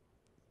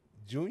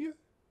 Junior?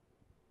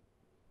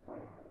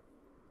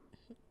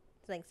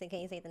 It's like,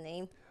 can you say the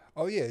name?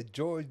 Oh, yeah,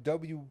 George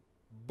W.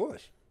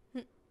 Bush.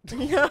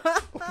 No.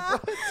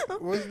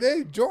 What's his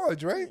name?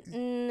 George, right?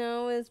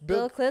 No, it's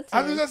Bill Clinton.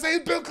 I was gonna say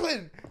it's Bill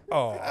Clinton.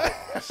 Oh.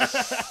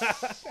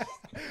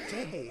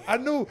 I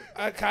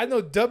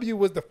know W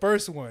was the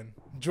first one.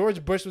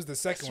 George Bush was the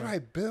second That's one.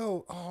 right,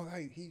 Bill. Oh,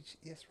 right.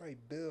 That's right,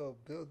 Bill.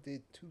 Bill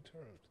did 2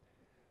 terms.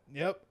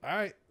 Yep. All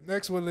right.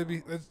 Next one,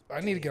 Libby. I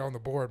need to get on the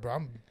board, bro.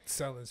 I'm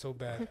selling so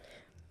bad.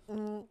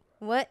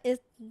 What is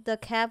the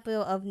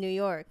capital of New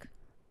York?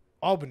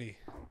 Albany.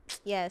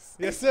 Yes.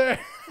 Yes, sir.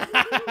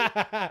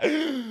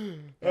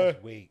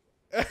 Wait.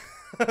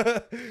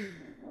 Go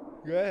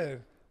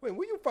ahead. Wait,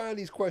 where you find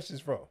these questions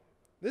from?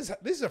 These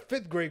are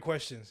 5th grade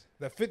questions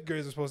that 5th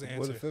graders are supposed to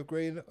Was answer. it 5th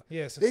grade?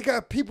 Yes. They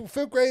got people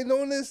 5th grade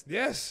knowing this?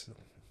 Yes.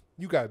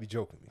 You got to be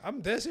joking me.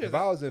 I'm dead serious. If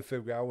I was in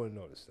 5th grade, I wouldn't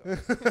know this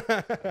stuff.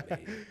 I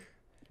mean,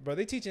 Bro,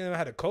 they teaching them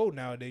how to code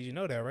nowadays. You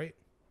know that, right?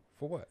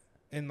 for what?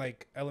 In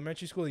like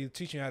elementary school, you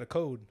teaching you how to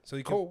code, so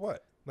you Code what?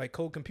 can like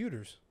code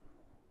computers.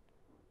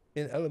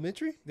 In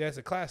elementary? Yeah, it's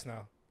a class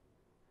now.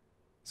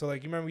 So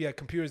like, you remember we had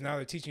computers, now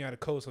they're teaching you how to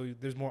code, so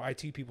there's more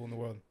IT people in the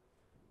world.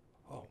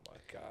 Oh, my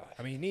God.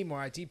 I mean, you need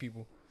more IT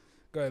people.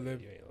 Go ahead,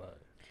 Liv. You ain't lying.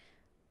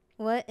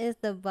 What is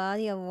the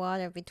body of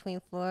water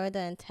between Florida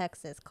and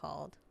Texas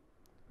called?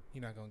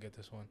 You're not gonna get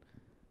this one.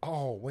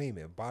 Oh, wait a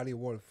minute. Body of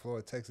water,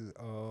 Florida, Texas.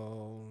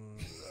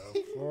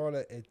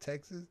 Florida and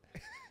Texas?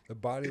 The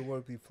body of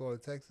water between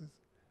Florida, Texas?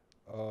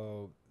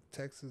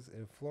 Texas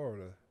and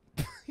Florida.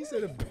 He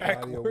said it Body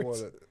of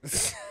backwards.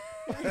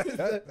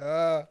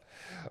 water.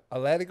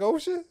 Atlantic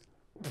Ocean?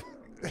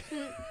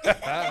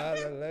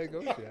 Atlantic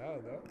Ocean. I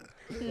don't know.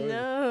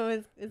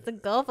 No, it's the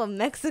Gulf of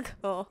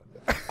Mexico.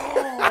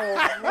 Oh,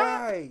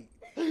 right.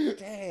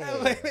 Damn.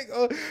 Atlantic.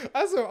 Oh,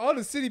 I saw all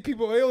the city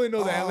people. They only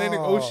know the Atlantic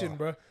Ocean,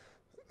 bro.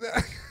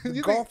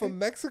 The Gulf of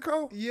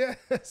Mexico?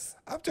 Yes,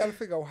 I'm trying to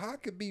figure out how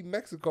it could be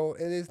Mexico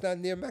and it's not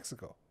near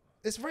Mexico.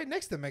 it's right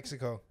next to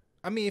Mexico.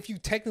 I mean, if you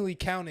technically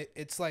count it,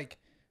 it's like,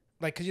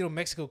 cause you know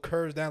Mexico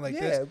curves down like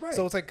this, right.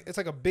 so it's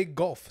like a big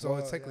gulf. So Well,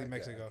 it's technically I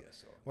Mexico. guess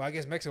so. Well, I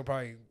guess Mexico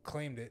probably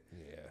claimed it.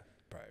 Yeah,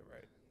 probably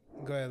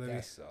right. Go ahead, Libby.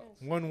 That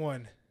sucks.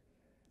 1-1.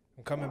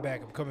 I'm coming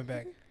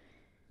back.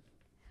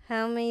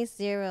 How many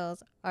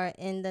zeros are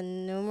in the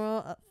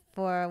numeral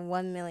for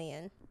 1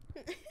 million?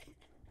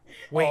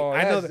 Wait, Oh,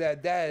 I know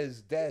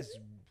that's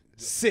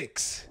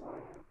 6.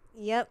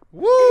 Yep.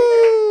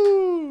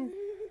 Woo!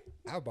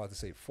 I'm about to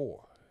say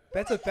 4.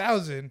 That's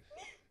 1,000.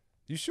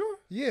 You sure?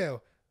 Yeah.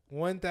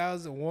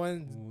 1,000.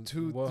 1,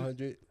 2,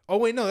 100. Oh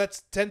wait, no,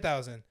 that's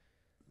 10,000.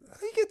 How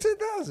you get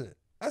 10,000?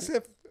 I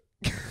said,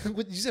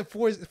 What you said?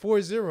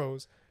 Four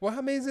zeros. well,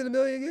 how many is in a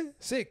million again?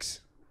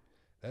 6.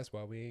 That's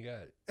why we ain't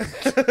got it.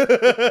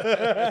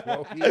 That's why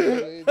we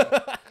ain't got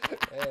it.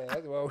 Yeah,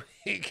 that's why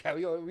we ain't got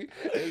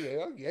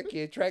it. I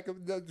can't track a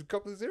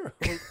couple of zeros.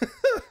 We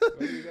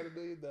got $1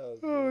 million.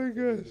 Oh my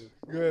gosh.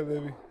 Go ahead,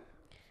 Libby.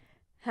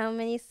 How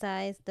many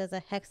sides does a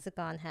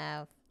hexagon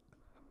have?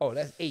 Oh,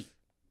 that's 8.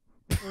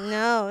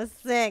 No,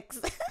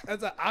 6.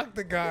 That's an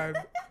octagon.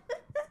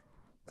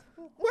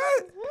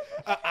 What?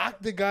 An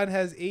octagon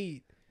has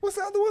 8. What's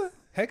the other one?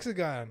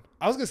 Hexagon.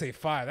 I was gonna say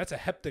 5. That's a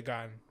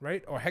heptagon,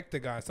 right? Or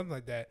hectagon, something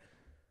like that.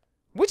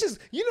 Which is,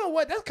 you know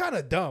what? That's kind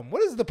of dumb.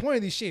 What is the point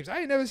of these shapes? I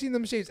ain't never seen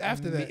them shapes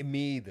after that.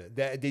 Me either.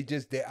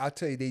 I'll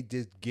tell you, they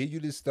just give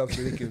you this stuff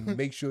so they can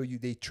make sure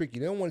they trick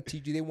you. They don't want to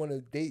teach you.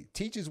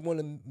 Teachers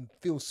want to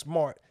feel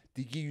smart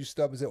to give you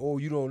stuff and say, oh,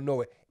 you don't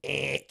know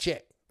it.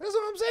 Check. That's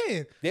what I'm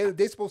saying.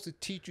 They're supposed to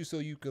teach you so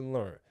you can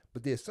learn.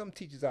 But there's some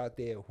teachers out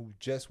there who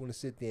just want to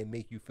sit there and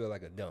make you feel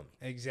like a dummy.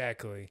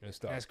 Exactly. And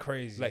stuff. That's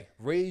crazy. Like,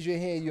 raise your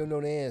hand, you don't know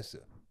the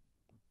answer.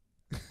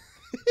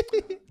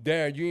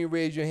 Darren, you ain't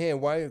raise your hand.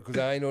 Why? Because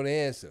I ain't know the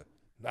answer.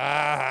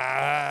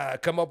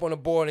 Come up on the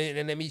board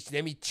and let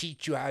me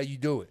teach you how you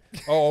do it.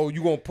 Oh,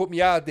 you gonna put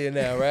me out there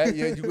now, right?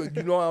 Yeah, you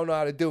know I don't know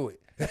how to do it.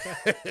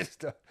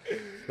 Stuff.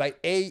 Like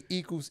A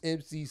equals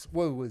MC.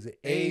 What was it?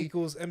 A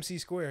equals MC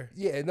squared.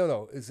 Yeah,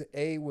 no. It's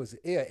A was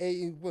it? Yeah,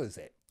 A. What is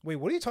that? Wait,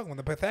 what are you talking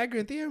about? The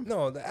Pythagorean theorem?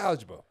 No, the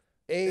algebra.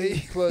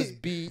 A plus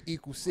B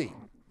equals C.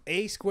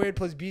 A squared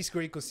plus B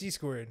squared equals C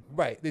squared.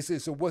 Right. They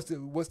said, so what's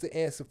the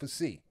answer for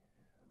C?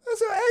 I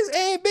said, ask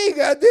A and B,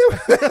 goddamn.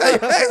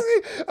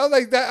 I was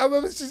like that. I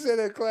remember she said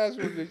in the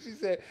classroom. She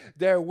said,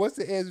 Darren, what's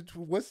the answer?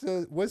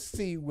 What's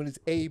C when it's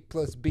A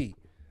plus B?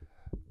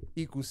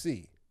 equals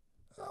C.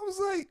 I was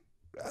like,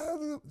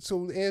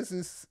 so the answer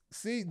is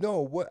C? No,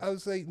 what? I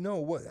was like, no,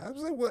 what? I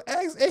was like, well,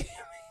 ask A.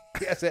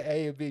 I said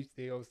A and B.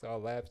 They all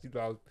started laughing. She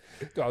thought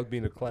I was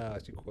being a clown.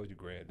 She called you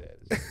granddad.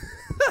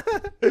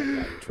 Got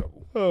in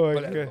trouble. Oh my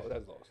But god.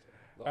 that's lost.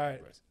 All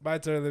right, my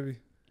turn, Libby.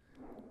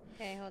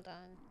 Okay, hold on.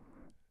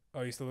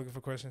 Oh, you still looking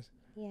for questions?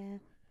 Yeah.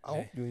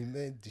 Oh,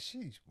 man,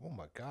 oh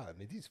my God,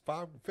 man, these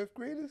 5th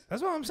graders.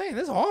 That's what I'm saying.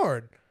 That's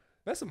hard.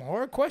 That's some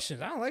hard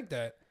questions. I don't like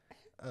that.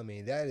 I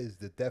mean, that is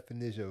the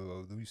definition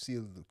of you see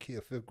a kid,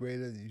 a 5th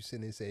grader, you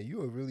sitting there saying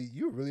you're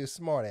really a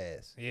smart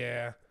ass.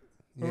 Yeah.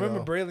 You Remember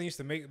know? Braylon used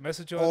to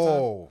message you all the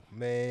time? Oh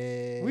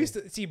man, We used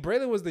to see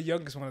Braylon was the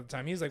youngest one at the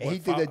time. He was like, and what, he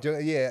did five?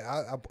 that.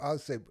 Yeah, I'll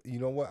say, you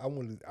know what? I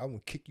want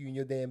to kick you in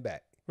your damn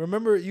back.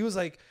 Remember, he was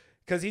like,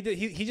 because he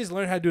just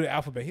learned how to do the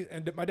alphabet.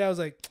 And my dad was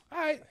like, all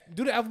right,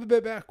 do the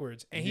alphabet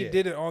backwards. And he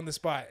did it on the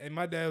spot. And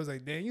my dad was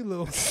like, damn, you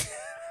little.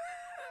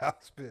 I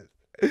was pissed.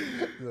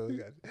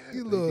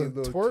 You little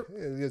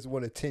twerp. Just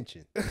want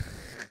attention.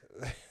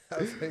 I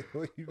was like,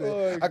 well,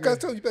 Oh, I gotta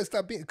tell you better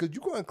stop being, because you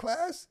go in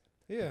class.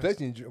 Yeah.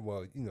 Especially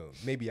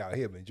maybe out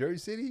here, but in Jersey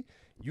City,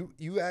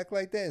 you act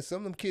like that, and some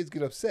of them kids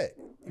get upset.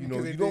 You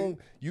know,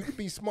 you can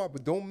be smart,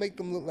 but don't make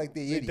them look like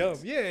they're idiots. Dumb.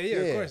 Yeah,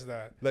 of course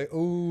not. Like,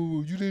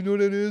 oh, you didn't know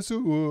that answer?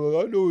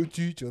 I know a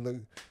teacher.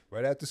 Like,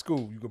 right after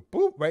school, you can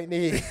boop right in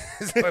the head.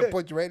 Somebody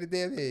punch you right in the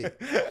damn head.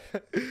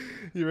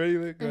 You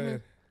ready? Go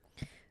ahead.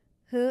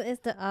 Who is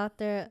the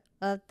author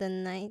of the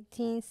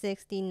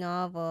 1960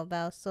 novel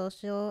about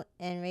social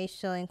and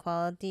racial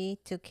inequality,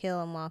 To Kill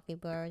a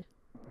Mockingbird?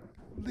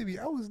 Libby,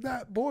 I was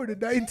not born in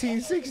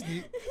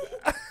 1960.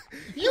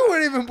 You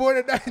weren't even born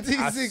in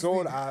 1960.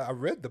 I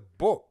read the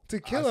book. To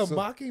Kill a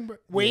Mockingbird.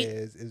 Wait. Yeah,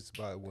 it's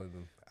about one of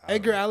them.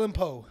 Edgar Allan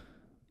Poe.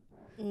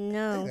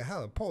 No. Edgar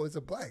Allan Poe is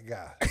a black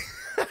guy.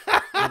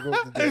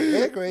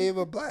 Edgar ain't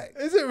even black.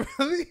 Is it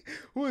really?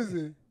 Who is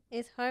it?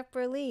 It's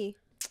Harper Lee.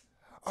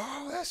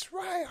 Oh, that's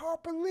right,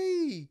 Harper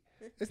Lee.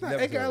 It's not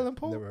Edgar Allan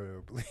Poe. Never heard of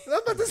Harper Lee.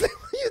 I'm about to say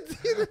what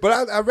you did.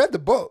 But I read the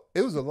book.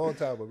 It was a long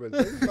time ago.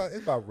 It's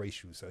about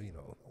racial, so you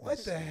know. What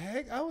the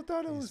heck? I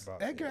thought it was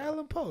Edgar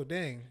Allan Poe.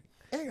 Dang.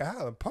 Edgar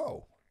Allan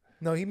Poe.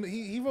 No,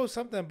 he wrote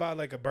something about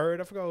like a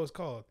bird. I forgot what it was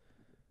called.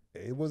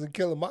 It wasn't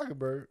Kill a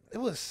Mockingbird. It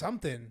was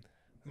something.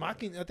 I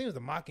think it was the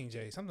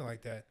Mockingjay, something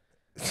like that.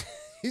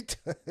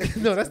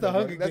 No, that's the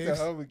Hunger Games. That's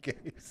the Hunger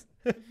Games.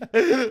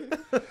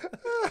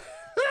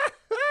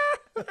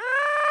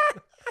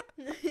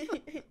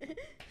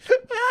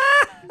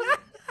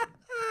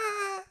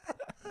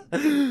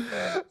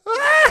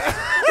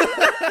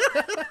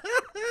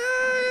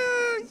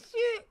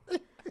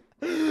 Shit.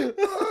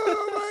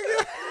 Oh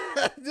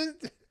my God.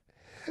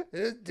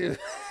 This dude,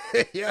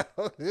 yo,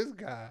 this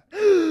guy, he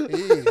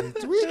is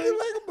tweaking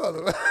like a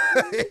mother.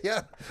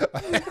 Yeah.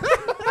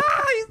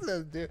 He's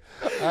a dude.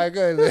 All right,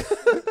 go ahead.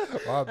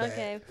 My bad.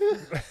 Okay.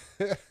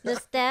 The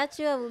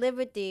Statue of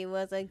Liberty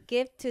was a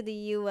gift to the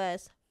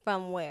U.S.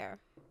 from where?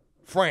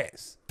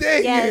 France.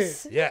 Dang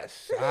Yes. it.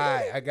 Yes. All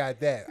right, I got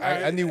that. All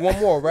right. I need one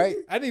more, right?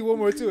 I need one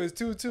more too. It's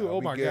 2-2. Oh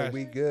We my good, gosh.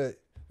 we good.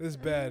 This is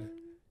bad.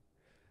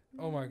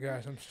 Oh my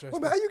gosh, I'm stressed.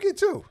 Well, how you get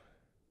 2?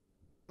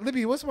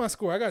 Libby, what's my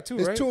score? I got 2,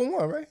 It's right?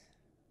 2-1, right?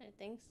 I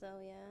think so,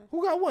 yeah.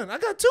 Who got 1? I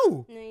got 2.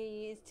 No,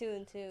 it's 2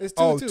 and 2. It's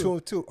 2-2. Oh,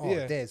 2-2. Oh,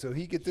 Yeah. damn. So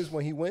he get this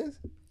one, he wins?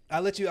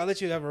 I'll let you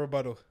have a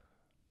rebuttal.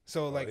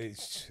 So like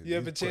It's- you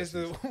have a these chance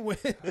to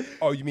questions. win.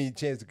 Oh, you mean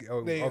chance to? Oh,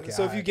 okay.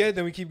 So if you get it,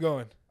 then we keep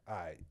going. all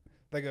right,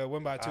 Like a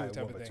 1 by 2 all right,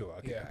 type 1 of by thing. 2.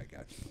 Okay, Yeah. I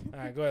got you. All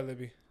right, go ahead,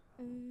 Libby.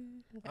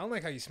 Okay. I don't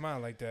like how you smile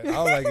like that. I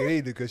don't like it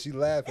either because she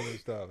laughing and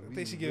stuff. I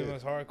think she giving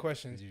us hard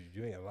questions.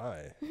 You ain't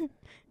lying.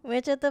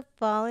 Which of the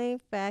following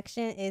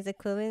fraction is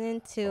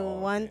equivalent to Oh,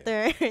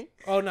 1/3?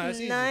 Oh no, it's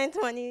easy.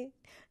 920,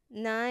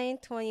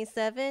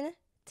 927,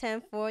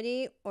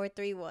 1040, or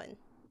 31?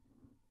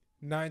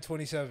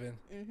 927.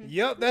 Mm-hmm.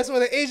 Yep, that's when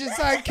the Asian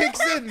side kicks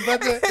in,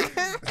 but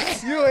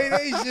you ain't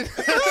Asian.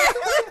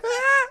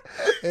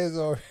 It's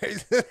all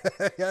right.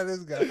 Yeah, this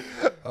guy.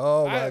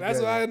 Oh my god. That's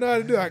what I know how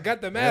to do. I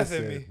got the math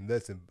in me.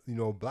 Listen,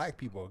 black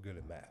people are good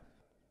at math.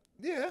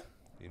 Yeah.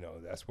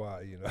 That's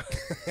why,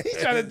 He's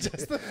trying to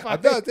justify. I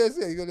thought that's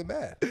it. You're good at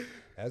math.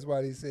 That's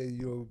why they say,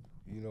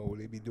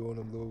 they be doing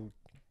them little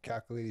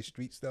calculated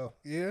street stuff.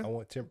 Yeah. I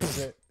want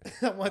 10%.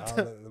 I want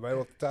to. Right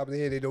off the top of the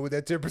head, they know what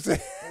that 10%.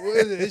 What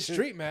is it? It's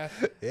street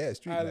math. Yeah,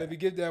 street All right, math. let me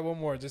give that one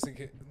more just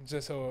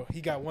so he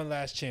got one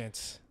last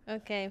chance.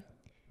 Okay.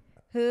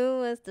 Who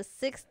was the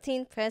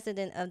 16th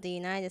president of the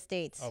United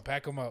States? Oh,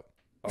 pack him up.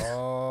 I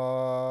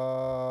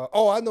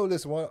know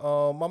this one.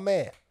 My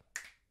man.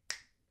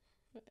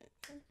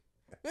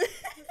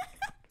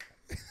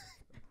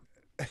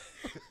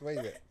 Wait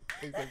a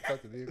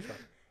minute.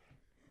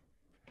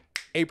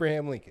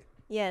 Abraham Lincoln.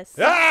 Yes.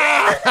 Oh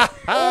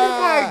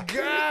my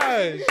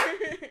gosh!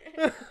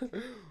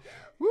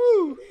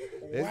 Woo!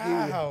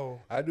 Wow!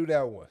 I knew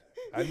that one.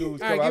 I knew it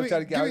was All right,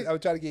 coming. give me- I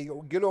was trying to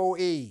get good old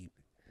Abe.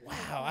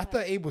 Wow! I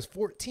thought Abe was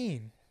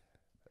 14.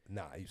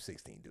 Nah, he was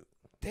 16, dude.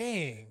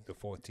 Dang! The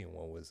 14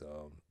 one was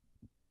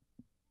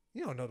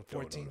You don't know the Don't know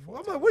 14. the I'm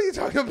 14. like, what are you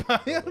talking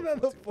about? You Don't don't know know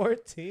the the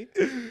 14.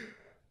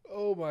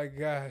 Oh my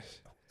gosh.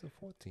 The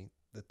 14th.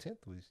 The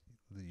 10th was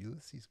the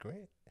Ulysses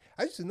Grant.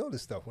 I used to know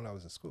this stuff when I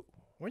was in school.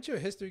 Weren't you a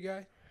history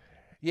guy?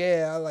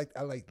 Yeah, I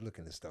like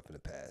looking at stuff in the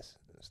past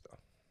and stuff.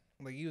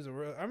 Like you was a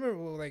real. I remember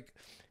like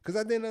Because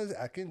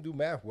I couldn't do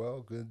math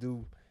well, couldn't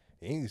do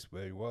English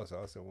very well.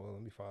 So I said, well,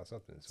 let me find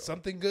something. So,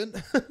 something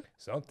good.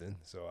 something.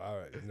 So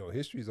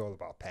history is all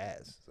about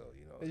past. So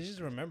It's just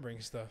remembering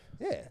stuff.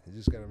 yeah, you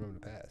just gotta remember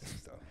the past and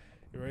stuff.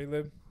 You ready,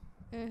 Lib?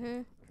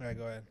 Mm-hmm. All right,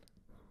 go ahead.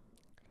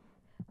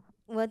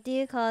 What do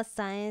you call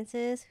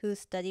scientists who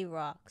study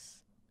rocks?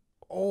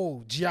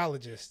 Oh,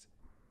 geologist.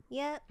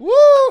 Yep. Woo!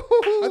 I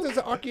thought it was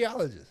an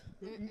archaeologist.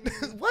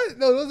 What?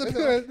 No, those are the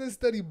people that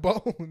study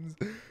bones.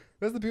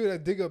 That's the people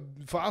that dig up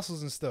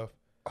fossils and stuff.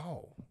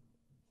 Oh,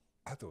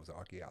 I thought it was an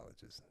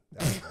archaeologist.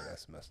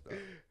 That's messed up.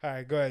 All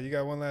right, go ahead. You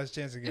got one last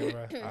chance again,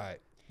 bro. All right.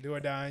 Do or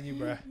die on you,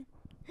 bro.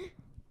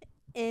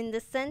 In the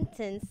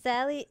sentence,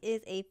 Sally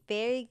is a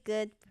very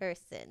good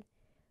person.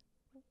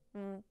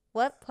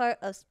 What part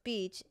of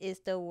speech is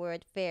the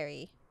word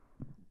very?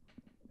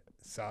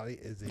 Sally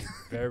is a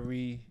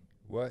very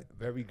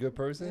very good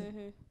person.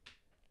 Mm-hmm.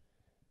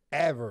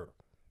 Adverb.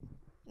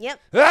 Yep.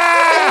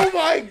 Ah! Oh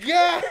my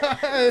God!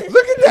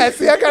 Look at that.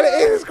 See, I got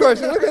an English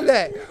question. Look at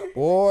that.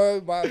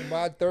 Boy,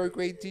 my third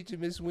grade teacher,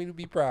 Miss Sweeney, would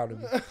be proud of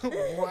me.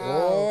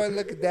 Wow. Boy,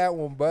 look at that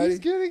one, buddy. He's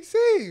getting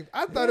saved.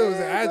 I thought it was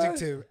an Yeah, buddy.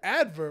 adjective.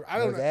 Adverb. I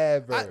don't It's know.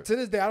 adverb. To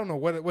this day, I don't know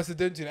what's the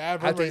difference between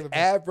adverb I and think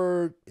regular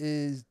adverb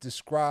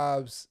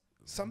describes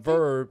something.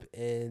 verb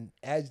and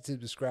adjective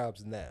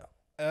describes noun.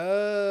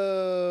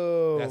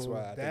 Oh, That's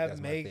why I think that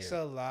that's my makes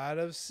theory. a lot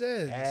of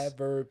sense.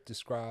 Adverb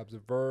describes a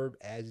verb.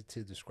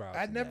 Adjective describes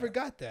I a never noun.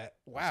 got that.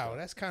 Wow, why-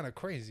 that's kind of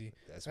crazy.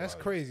 That's why-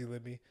 crazy,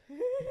 Libby.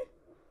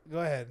 Go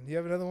ahead. You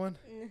have another one?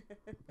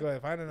 Go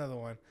ahead. Find another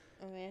one.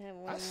 I have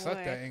one I more.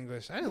 sucked at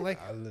English. I didn't like.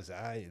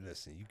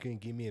 Listen. You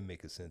can't give me a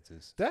make a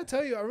sentence. Did I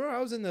tell you? I remember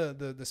I was in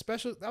the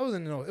special. I was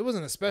in it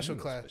wasn't a special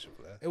No class. special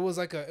class. It was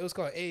like it was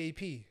called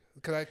AAP.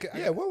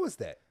 Yeah, what was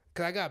that?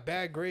 Cause I got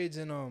bad grades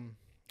and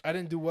I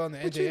didn't do well in the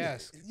But you-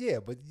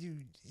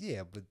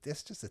 NJS. but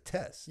that's just a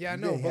test. Yeah, I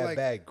You know, didn't but have like,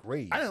 bad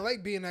grades. I didn't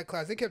like being in that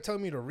class. They kept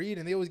telling me to read,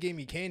 and they always gave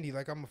me candy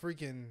like I'm a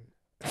freaking.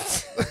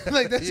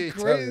 Like that's You ain't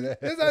tell me crazy. that.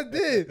 Yes, I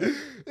did.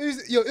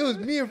 It was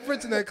me and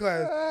Fritz in that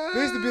class.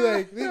 They used to be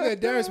like,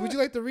 Darris, would you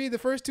like to read the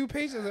first 2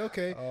 pages? I was like,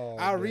 okay, Oh,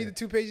 I'll man. read the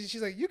 2 pages.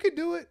 She's like, you can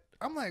do it.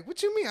 I'm like,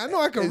 what you mean? I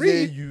know I can Is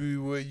read. that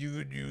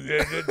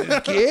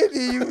you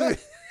kid?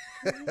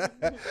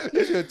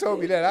 You should have told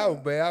me that. I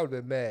would have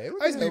been mad.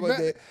 I used to be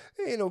mad.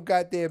 There ain't no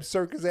goddamn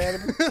circus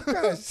animal. What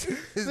kind of shit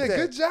is Like, that?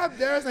 good job,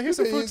 Darris. Now here's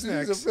some fruit Here's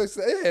snacks. some fruit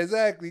snacks. Yeah,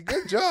 exactly.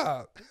 Good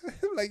job.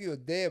 Like you're a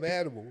damn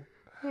animal.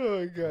 Oh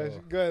my gosh.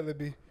 Go ahead,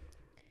 Libby.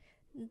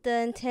 The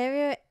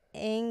interior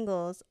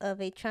angles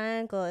of a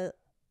triangle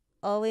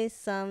always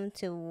sum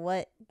to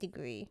what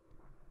degree?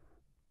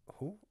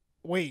 Who?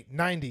 Wait,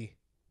 90.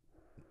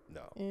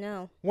 No.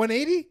 No.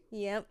 180?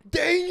 Yep.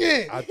 Dang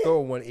it! I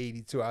thought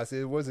 182. I said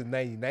it wasn't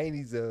 90. 90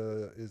 is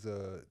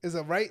It's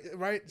a right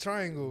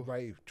triangle.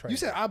 right triangle. You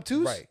said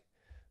obtuse? Right.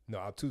 No,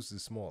 obtuse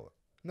is smaller.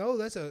 No,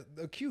 that's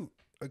acute.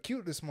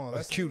 Acute is small.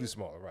 That's Acute is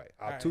smaller, right.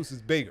 right. Obtuse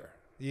is bigger.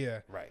 Yeah.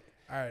 Right.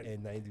 All right.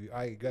 And 90. All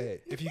right, go ahead.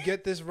 If you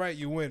get this right,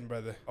 you win,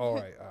 brother. All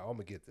right, I'm going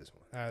to get this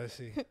one. All right, let's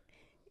see.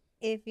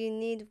 If you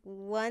need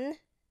 1/2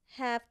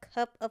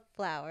 cup of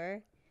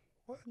flour,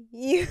 What?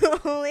 you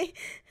only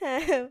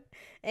have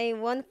a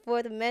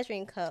 1/4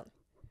 measuring cup.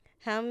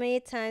 How many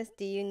times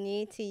do you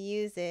need to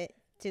use it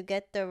to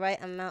get the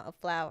right amount of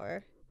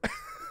flour?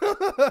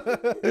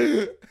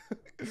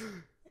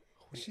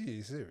 She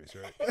is serious,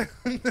 right?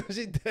 No,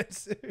 she dead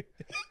serious.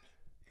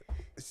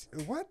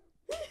 What?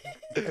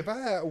 If I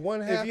had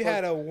one half,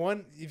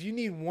 If you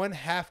need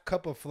 1/2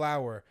 cup of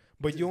flour,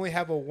 but you only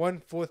have a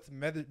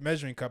 1/4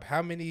 measuring cup,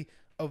 how many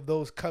of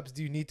those cups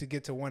do you need to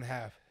get to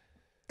 1/2?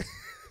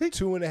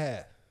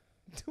 2.5.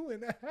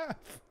 2.5.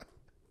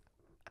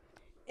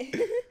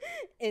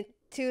 It's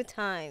 2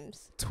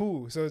 times.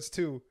 2. So it's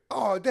 2.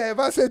 Oh damn! If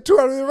I said 2,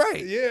 I was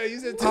right. Yeah, you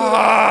said 2.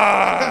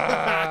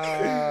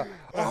 Ah!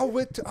 I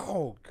went to.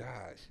 Oh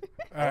gosh!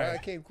 All right. I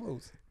came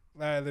close.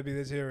 All right, Libby,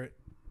 let's hear it.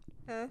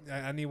 Huh?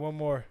 I need one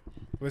more.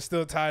 We're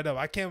still tied up.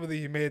 I can't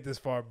believe you made it this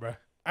far, bro.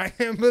 I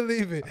can't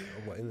believe it.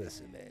 Well,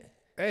 listen, man.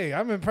 Hey,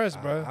 I'm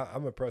impressed, bro.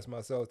 I'm impressed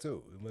myself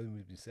too. It made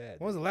me be sad.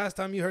 When was the last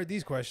time you heard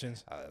these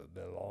questions? It's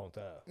been a long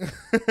time.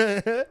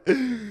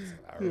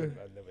 All I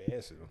never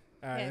answered them.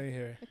 right, let me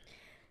hear it.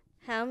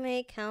 How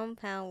many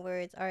compound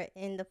words are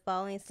in the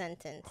following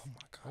sentence? Oh, my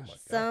Oh my gosh. god!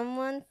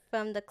 Someone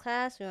from the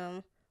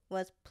classroom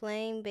was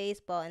playing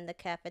baseball in the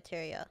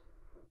cafeteria.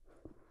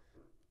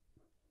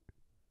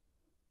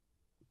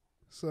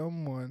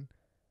 Someone.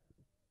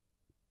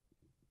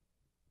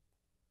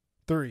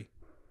 3.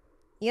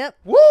 Yep.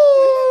 Woo!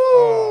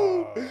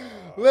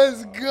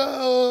 Let's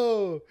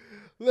go.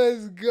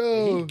 Let's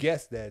go. He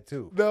guessed that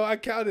too. No, I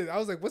counted. I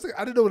was like, what's it?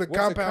 I didn't know what a What's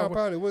compound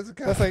was. What's a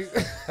That's compound?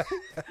 like,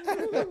 I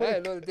didn't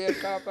know what the damn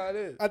compound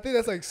is. I think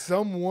that's like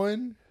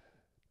someone.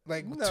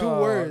 Like No, 2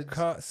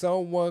 words.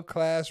 Someone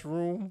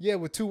classroom. Yeah,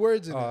 with 2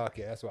 words in it.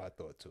 Okay, that's what I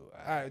thought too.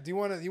 All right, do you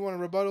want to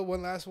rebuttal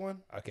one last one?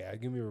 Okay,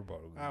 give me a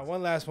rebuttal. All right,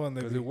 one last one,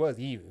 Because Libby. it was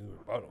even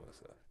rebuttal and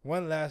stuff.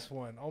 One last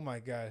one. Oh my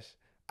gosh.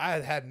 I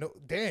had no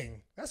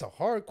dang. That's a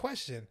hard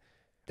question.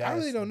 I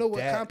really don't know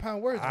what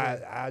compound words were.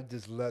 I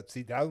just love.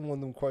 See, that was one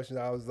of them questions.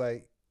 I was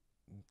like,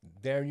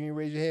 "Darren, you ain't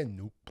raise your hand."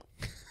 Nope.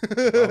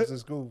 I was in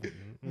school.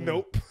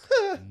 Nope.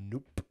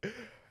 Nope.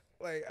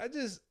 Like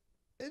it's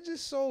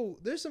just so.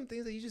 There's some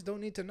things that you just don't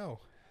need to know.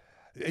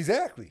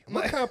 Exactly.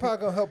 My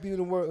compound gonna help you in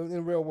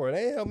the real world.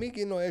 They ain't help me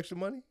get no extra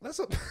money. That's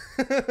what.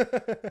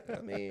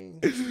 I mean,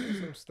 there's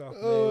some stuff.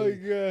 Oh man. my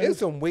god. There's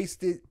some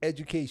wasted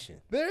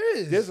education. There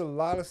is. There's a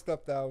lot of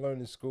stuff that I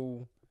learned in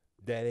school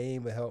that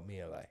ain't even help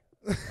me in life.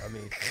 I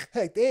mean,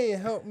 heck, they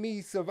ain't helped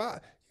me survive.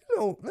 You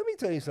know, let me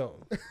tell you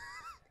something.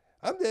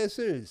 I'm dead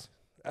serious.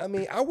 I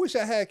mean, I wish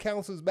I had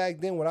counselors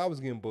back then when I was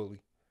getting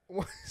bullied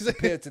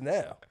compared to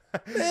now.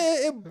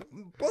 Man,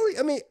 bully.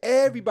 I mean,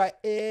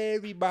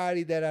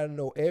 everybody that I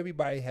know,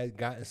 everybody has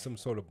gotten some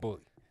sort of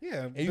bully.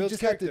 Yeah, And you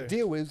just have to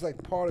deal with it. It's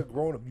like part of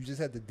growing up. You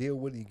just have to deal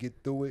with it and get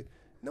through it.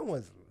 No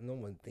one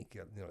think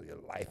your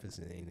life is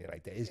anything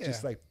like that. It's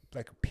just like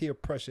peer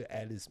pressure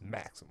at its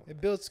maximum. It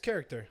builds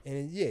character.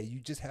 And yeah, you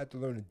just have to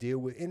learn to deal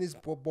with it. And it's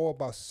more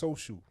about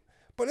social.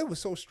 But it was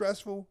so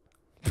stressful.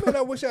 Man,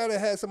 I wish I'd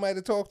have had somebody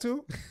to talk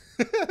to.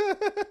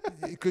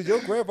 Because your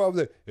grandfather was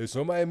like, if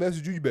somebody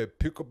messaged you, you better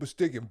pick up a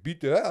stick and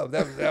beat it out.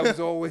 That was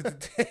always the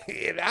thing.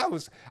 And I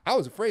was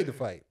afraid to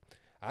fight.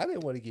 I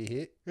didn't want to get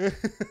hit.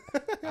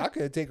 I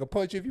could take a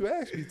punch if you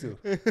asked me to.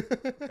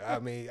 I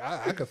mean,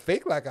 I could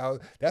fake like I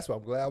was. That's why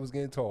I'm glad I was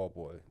getting tall,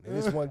 boy. And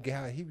this one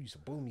guy, he used to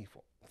bully me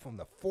from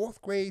the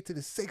 4th grade to the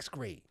 6th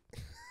grade.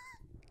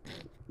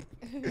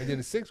 And then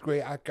the 6th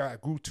grade, I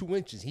grew 2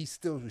 inches. He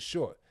still was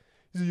short.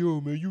 He said, yo,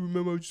 man, you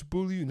remember I used to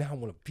bully you? Now I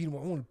want to beat him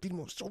up. I want to beat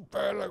him up so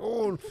bad. Like,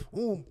 oh,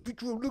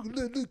 beat you up.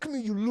 Look, come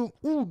here, you look.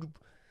 Ooh.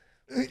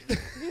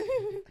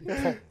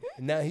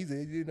 And now he's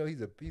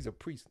a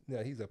priest.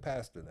 Now he's a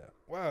pastor now.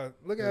 Wow,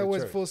 look at how it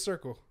went full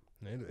circle.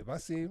 Man, if I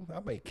see him, I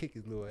might kick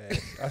his little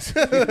ass.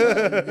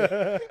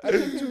 I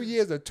did 2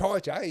 years of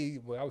torture. I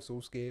was so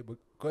scared. But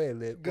go ahead,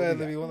 Lib. Go ahead,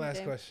 Libby. One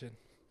last question.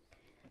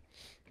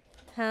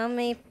 How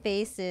many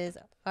faces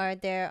are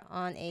there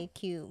on a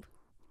cube?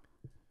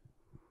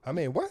 I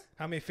mean, what?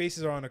 How many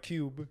faces are on a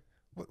cube?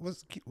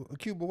 What's a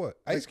cube of what?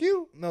 Ice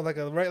cube? No, like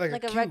a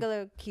cube.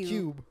 Regular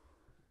cube.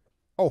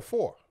 Oh,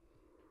 4.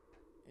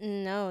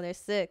 No, there's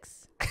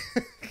 6.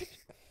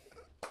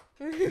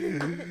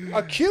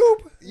 A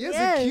cube?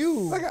 Yes, a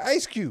cube. Like an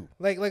ice cube.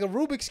 Like a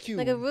Rubik's cube.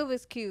 Like a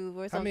Rubik's cube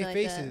or How something many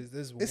like faces?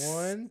 that. There's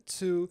 1,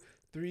 2,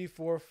 3,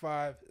 4,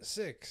 5,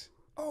 6.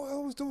 Oh,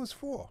 I was doing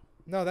 4.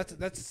 No,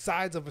 that's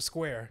sides of a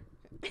square.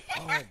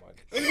 Oh my god.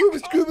 A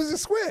Rubik's cube is a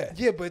square.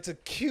 Yeah, but it's a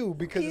cube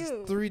because it's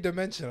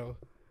 3-dimensional.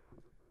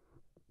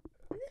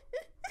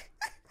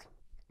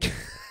 The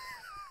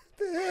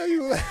hell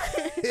you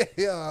like?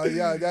 Y'all.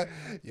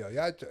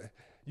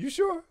 You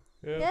sure?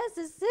 Yeah. Yes,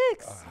 it's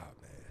 6. Oh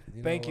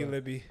man. Thank you,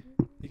 Libby.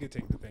 You can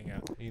take the thing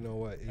out. You know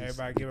what?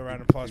 Everybody give a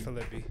round of applause for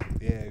Libby.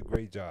 Yeah,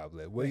 great job,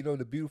 Lib. Well,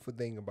 the beautiful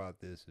thing about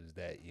this is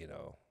that,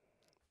 your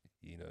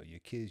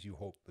kids, you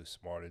hope are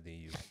smarter than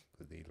you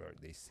because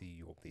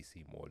you hope they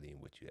see more than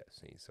what you have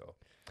seen. So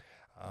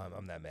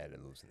I'm not mad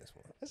at losing this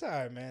one. That's all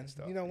right, man.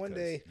 One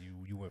day.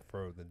 You went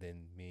further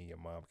than me and your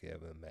mom could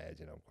ever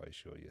imagine. I'm quite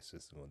sure your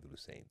sister's going to do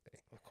the same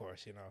thing. Of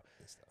course,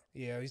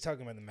 Yeah, he's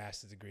talking about the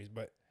master's degrees.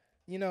 But,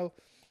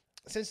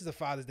 since it's the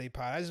Father's Day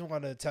pod, I just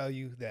want to tell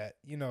you that,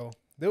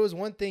 there was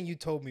one thing you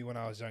told me when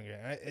I was younger.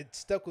 And it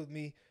stuck with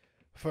me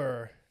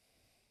for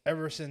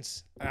ever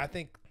since. And I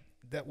think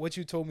that what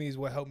you told me is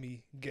what helped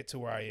me get to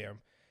where I am.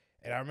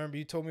 And I remember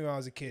you told me when I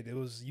was a kid,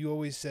 you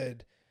always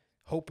said,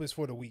 hope is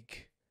for the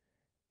weak.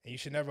 And you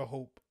should never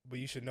hope, but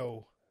you should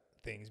know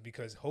things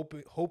because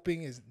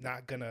hoping is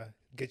not going to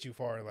get you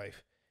far in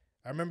life.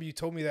 I remember you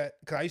told me that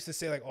because I used to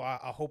say like, oh,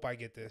 I hope I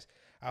get this.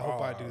 I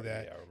hope I do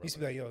that. Yeah, you used to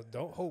be like, yo,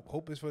 don't hope.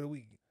 Hope is for the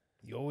weak.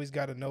 You always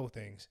got to know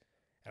things.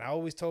 And I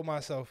always told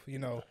myself,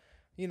 when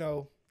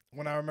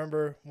I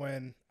remember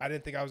when I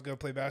didn't think I was going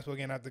to play basketball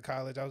again after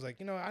college, I was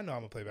like, I know I'm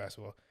going to play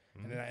basketball.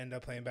 Mm-hmm. And then I ended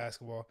up playing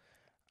basketball.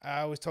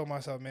 I always told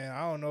myself, man,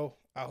 I don't know.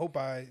 I hope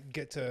I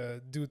get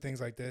to do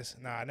things like this.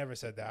 Nah, I never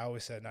said that. I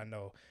always said, I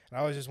know. And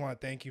I always just want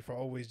to thank you for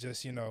always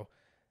just,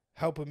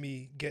 helping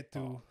me get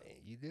through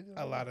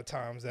a lot of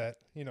times that,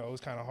 it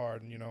was kind of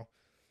hard. And,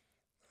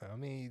 I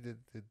mean,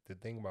 the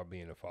thing about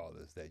being a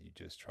father is that you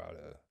just try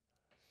to,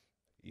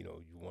 you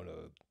want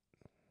to,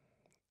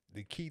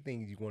 the key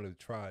thing is you want to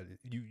try,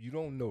 you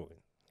don't know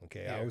it.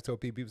 Okay. Yeah. I always tell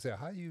people say,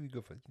 how do you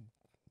go for,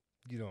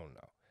 you don't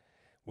know.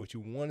 What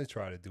you want to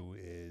try to do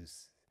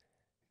is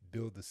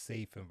build a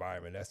safe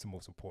environment. That's the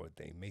most important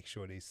thing. Make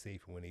sure they're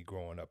safe when they're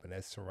growing up, and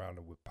that's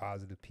surrounded with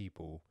positive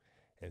people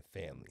and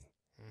family.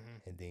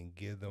 Mm-hmm. And then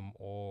give them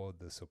all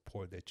the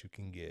support that you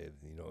can give.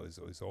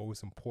 It's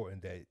always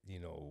important that,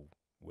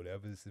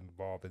 whatever's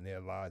involved in their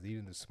lives,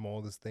 even the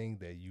smallest thing,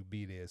 that you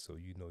be there so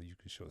you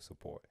can show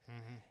support.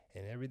 Mm-hmm.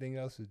 And everything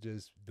else is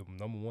just, the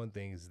number one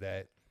thing is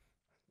that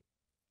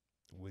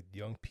with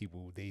young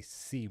people, they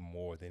see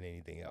more than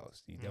anything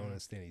else. You don't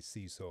understand, they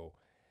see. So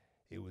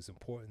it was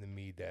important to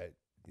me that,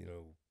 you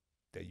know,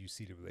 that you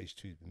see the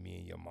relationship with me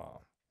and your mom.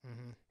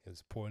 It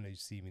was important that you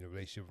see me in a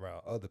relationship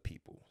around other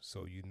people.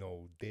 So you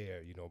know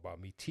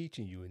about me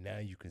teaching you, and now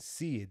you can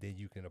see it, then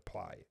you can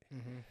apply it.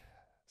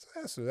 So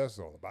that's what that's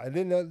all about. And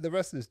then the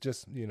rest is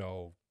just,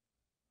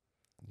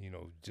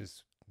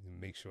 just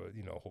make sure,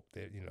 hope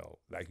that,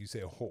 like you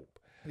said, hope.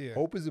 Yeah.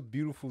 Hope is a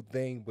beautiful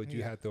thing, but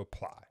you have to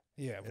apply.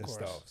 Yeah, of course.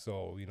 Stuff.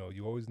 So,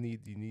 you always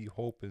need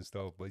hope and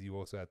stuff, but you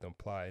also have to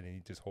apply it, and you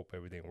just hope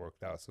everything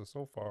worked out.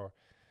 So far,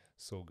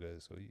 so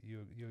good. So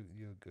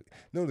you're good.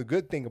 No, the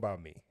good thing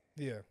about me.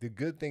 Yeah. The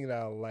good thing that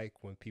I like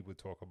when people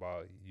talk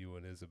about you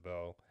and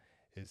Isabel,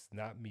 it's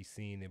not me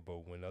seeing it,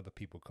 but when other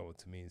people come up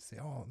to me and say,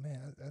 "Oh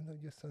man, I know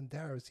your son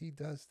Darris. He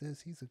does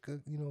this. He's a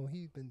good,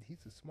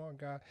 he's a smart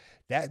guy."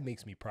 That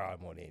makes me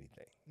proud more than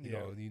anything.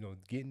 You know,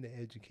 getting the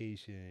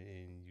education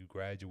and you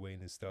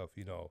graduating and stuff.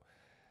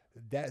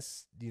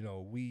 That's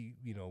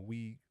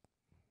we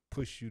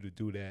push you to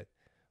do that.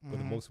 But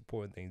the most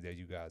important thing is that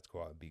you guys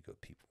go out and be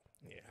good people.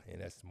 Yeah,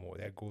 and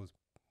that goes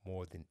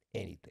more than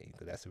anything,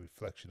 because that's a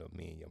reflection of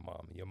me and your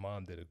mom. And your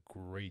mom did a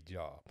great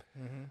job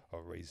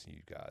of raising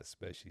you guys,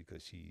 especially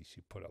because she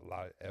put a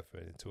lot of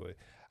effort into it.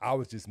 I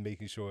was just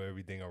making sure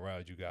everything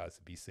around you guys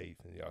to be safe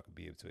and y'all could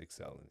be able to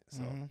excel in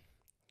it.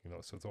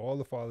 So, so to all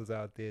the fathers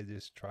out there,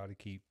 just try to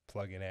keep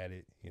plugging at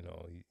it.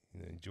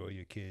 Enjoy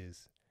your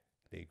kids,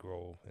 they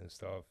grow and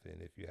stuff.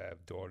 And if you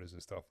have daughters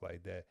and stuff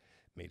like that,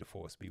 may the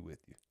force be with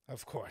you.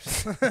 Of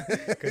course.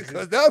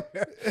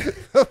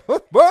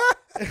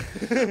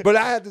 But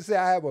I have to say,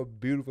 I have a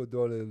beautiful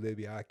daughter,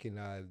 Olivia. I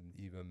cannot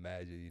even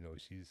imagine.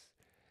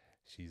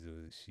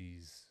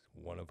 She's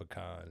one of a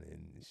kind,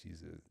 and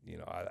she's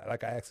I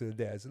asked her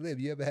today. I said,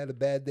 "Olivia, you ever had a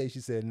bad day?"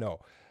 She said, "No."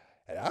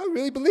 And I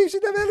really believe she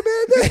never had a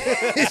bad day.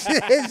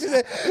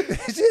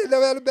 she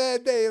never had a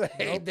bad day. Like,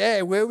 hey,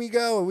 Dad, where we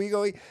go?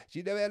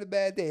 She never had a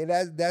bad day, and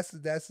that's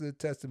a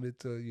testament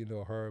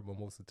to her, but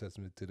most a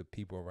testament to the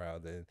people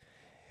around her.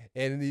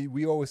 And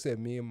we always said,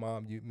 me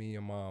and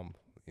your mom,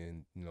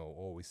 and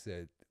always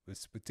said,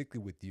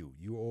 particularly with you,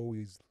 you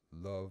always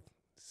loved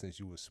since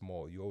you were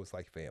small. You always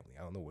like family.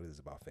 I don't know what it is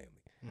about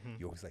family.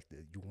 You always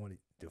you wanted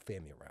the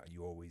family around.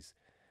 You always.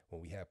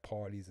 When we have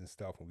parties and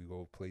stuff, when we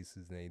go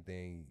places and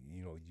anything,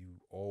 you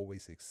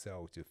always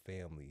excel with your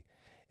family.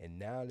 And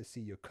now to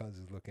see your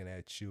cousins looking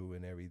at you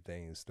and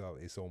everything and stuff,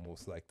 it's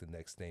almost like the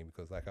next thing.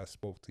 Because like I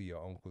spoke to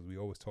your uncles, we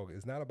always talk,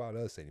 it's not about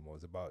us anymore.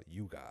 It's about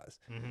you guys,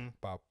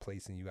 about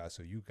placing you guys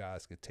so you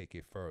guys can take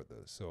it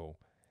further. So,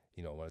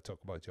 when I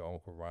talk about your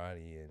Uncle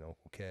Ronnie and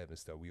Uncle Kev and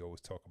stuff, we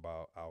always talk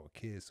about our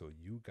kids so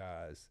you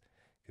guys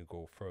can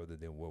go further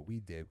than what we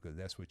did, because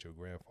that's what your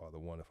grandfather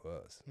wanted for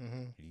us.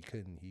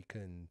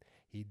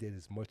 He did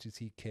as much as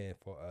he can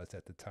for us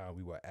at the time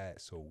we were at,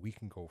 so we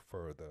can go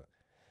further.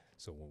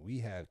 So when we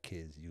have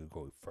kids, you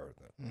go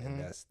further, and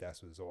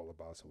that's what it's all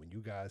about. So when you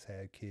guys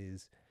have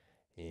kids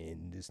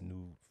in this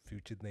new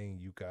future thing,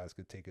 you guys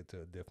could take it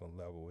to a different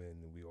level,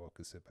 and we all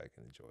could sit back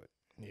and enjoy it.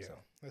 Yeah, so,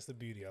 that's the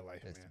beauty of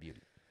life. That's the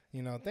beauty.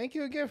 Thank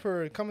you again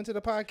for coming to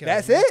the podcast.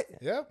 That's it.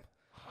 Yep.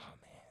 Oh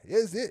man.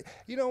 Is it?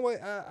 You know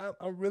what?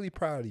 I'm really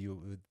proud of you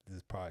with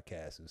this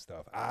podcast and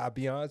stuff. I'll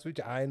be honest with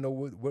you. I didn't know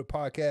what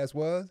podcast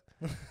was.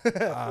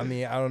 I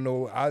mean, I don't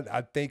know.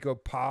 I think a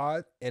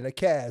pod and a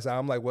cast.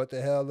 I'm like, what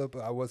the hell?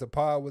 Was a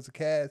pod? Was a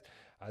cast?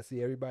 I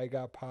see everybody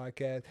got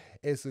podcasts.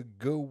 It's a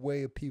good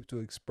way of people to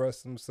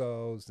express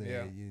themselves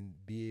and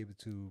be able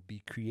to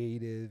be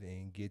creative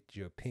and get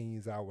your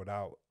opinions out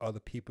without other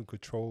people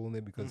controlling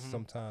it, because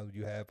sometimes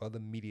you have other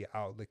media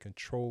outlet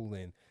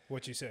controlling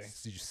what you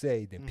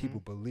say. Then people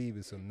believe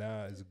it. So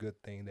now it's a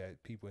good thing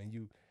that people and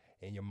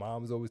your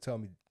mom's always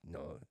telling me,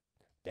 no,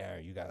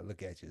 Darren, you gotta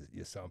look at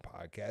your son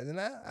podcast.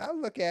 And I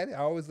look at it.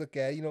 I always look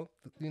at it,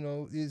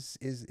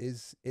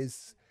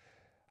 is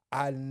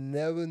I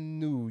never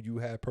knew you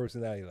had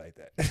personality like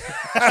that.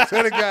 I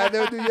swear to God, I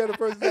never knew you had a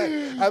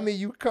personality. I mean,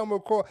 you come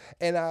across,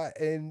 and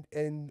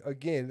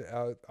again,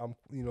 I'm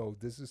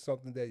this is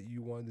something that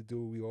you wanted to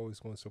do. We always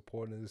going to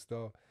support it and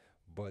stuff,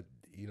 but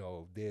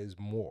there's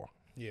more.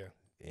 Yeah.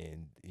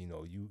 And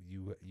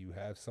you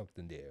have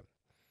something there,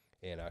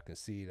 and I can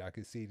see it. I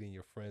can see it in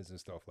your friends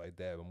and stuff like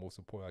that. But most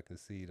important, I can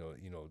see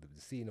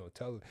see on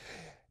television.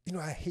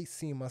 I hate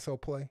seeing myself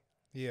play.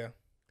 Yeah.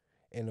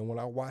 And then when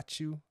I watch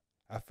you,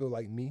 I feel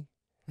like me.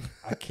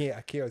 I can't.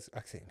 I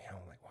say, man, I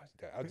don't like watching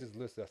that. I just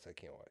listen. I say, I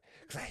can't watch,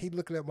 because I hate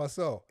looking at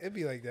myself. It'd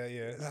be like that,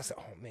 yeah. And I said,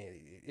 oh man.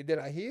 And then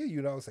I hear you,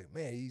 and I was like,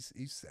 man,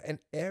 he's. And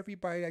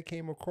everybody I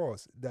came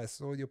across that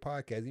saw your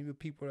podcast, even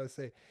people that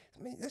say,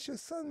 man, that's your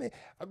son, man.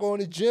 I go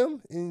in the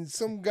gym, and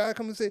some guy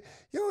comes and say,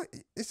 yo,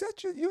 is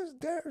that your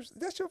Darris?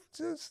 That's your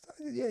son?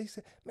 Yeah. He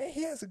said, man,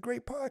 he has a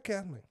great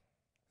podcast. I'm like,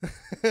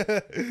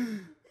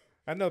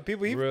 I know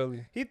people.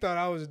 Really? He thought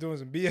I was doing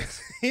some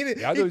BS. He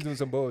didn't. Yeah, I know he's doing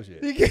some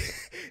bullshit.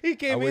 He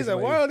came in. He's like,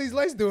 "Why are all these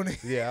lights doing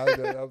it?" Yeah, I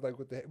was like,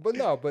 "What the heck?" But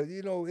no, but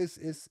you know, it's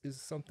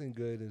something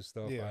good and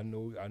stuff. Yeah. I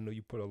know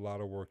you put a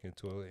lot of work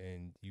into it,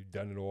 and you've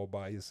done it all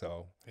by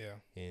yourself. Yeah.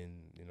 And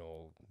you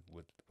know,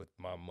 with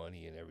my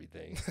money and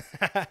everything,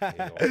 all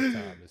the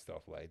time and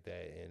stuff like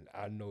that. And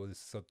I know there's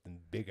something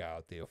bigger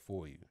out there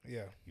for you.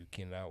 Yeah. You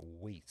cannot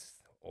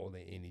waste all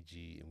the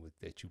energy and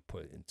that you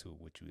put into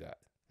what you got.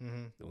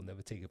 Mm-hmm. Don't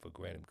never take it for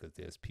granted, because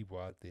there's people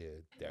out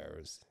there,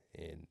 Darris,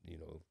 and you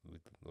know,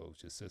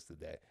 with your sister,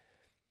 that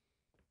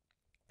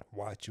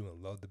watch you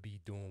and love to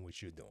be doing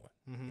what you're doing,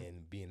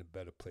 and be in a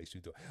better place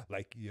you're doing.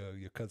 Like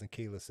your cousin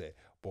Kayla said,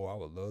 "Boy, I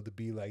would love to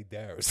be like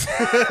Darris."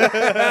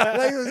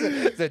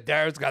 Like, said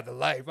Darris got the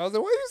life. I was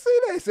like, "Why you say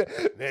that?" He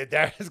said, "Man,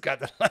 Darris got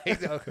the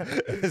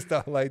life," and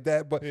stuff like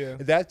that. But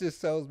that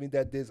just tells me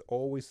that there's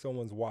always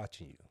someone's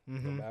watching you,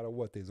 no matter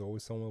what. There's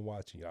always someone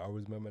watching you. I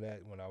always remember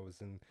that when I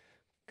was in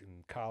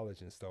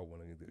college and stuff,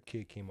 when a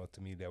kid came up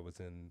to me that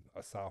was in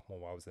a sophomore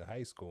while I was in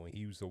high school, and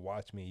he used to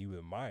watch me and he would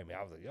admire me.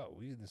 I was like, "Yo,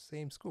 we in the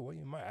same school. What do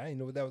you admire?" I didn't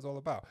know what that was all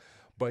about.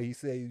 But he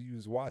said he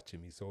was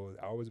watching me. So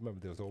I always remember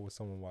there was always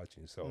someone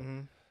watching. So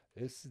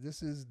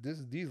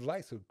these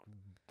lights are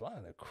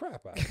blinding the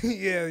crap out of me.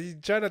 Yeah, you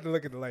try not to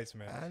look at the lights,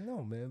 man. I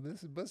know, man.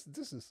 But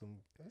this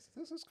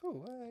is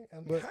cool.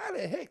 But how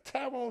the heck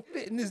Tyrone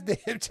fit in this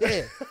damn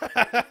chair?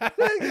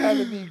 That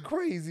gotta be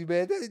crazy,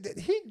 man.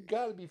 He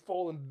gotta be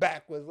falling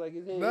backwards like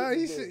his head. Nah,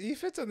 he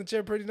fits on the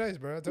chair pretty nice,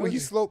 bro. Will he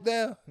slope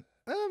down?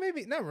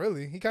 Maybe not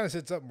really. He kind of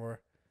sits up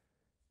more.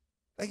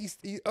 Like he's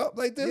up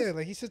like this? Yeah,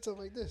 like he sits up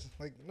like this,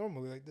 like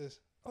normally like this.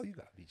 Oh, you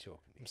gotta be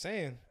joking me. I'm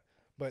saying.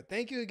 But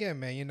thank you again,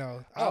 man. You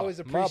know, I always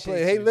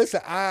appreciate Hey, you.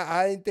 listen,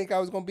 I didn't think I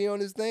was gonna be on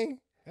this thing.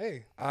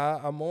 Hey,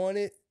 I'm on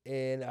it,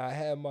 and I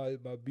have my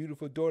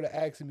beautiful daughter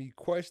asking me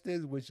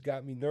questions, which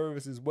got me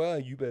nervous as well.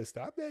 And you better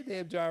stop that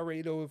damn John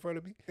radio in front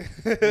of me.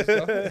 And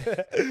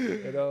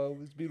it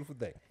was a beautiful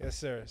thing. Yes,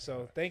 sir.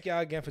 So thank y'all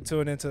again for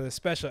tuning into the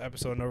special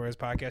episode of No Regrets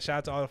Podcast. Shout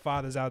out to all the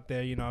fathers out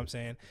there. You know what I'm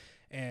saying?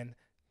 And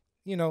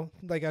you know,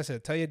 like I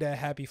said, tell your dad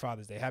Happy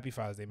Father's Day. Happy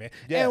Father's Day, man.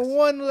 Yes. And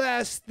one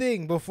last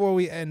thing before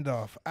we end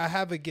off. I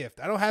have a gift.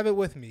 I don't have it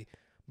with me,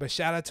 but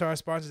shout out to our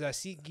sponsors at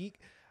SeatGeek.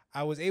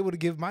 I was able to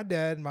give my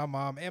dad, my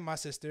mom, and my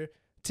sister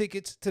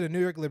tickets to the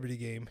New York Liberty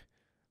game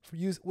for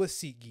use with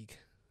SeatGeek.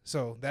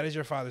 So that is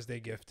your Father's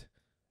Day gift.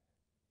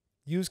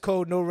 Use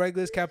code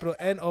NOREGULARS, capital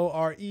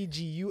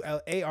NOREGULARS,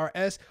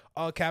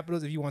 all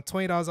capitals, if you want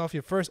 $20 off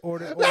your first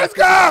order. Let's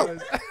go!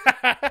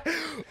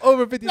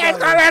 Over $50.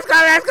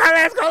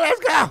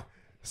 Let's go!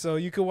 So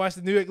you can watch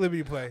the New York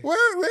Liberty play.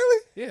 Where?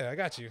 Really? Yeah, I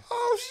got you.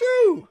 Oh,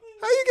 shoot.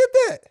 How you get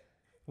that?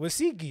 With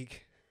SeatGeek.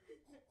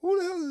 Who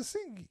the hell is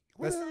SeatGeek?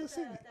 What the hell is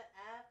SeatGeek?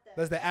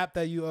 That's the app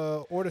that you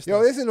order stuff.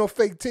 Yo, this ain't no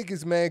fake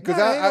tickets, man. Because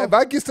if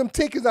I get some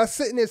tickets, I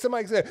sitting there,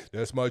 somebody say,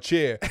 "That's my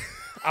chair."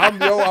 I'm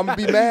gonna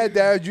be mad,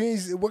 Darris. You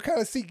ain't, what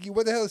kind of SeatGeek?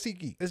 What the hell is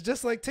SeatGeek? It's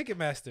just like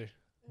Ticketmaster.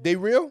 They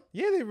real?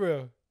 Yeah, they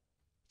real.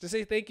 Just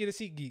say thank you to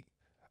SeatGeek.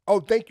 Oh,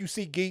 thank you,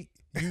 SeatGeek.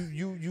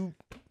 You.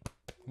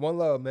 One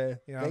love, man.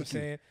 You know what I'm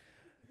saying?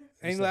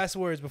 Any last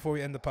words before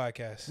we end the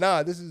podcast?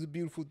 Nah, this is a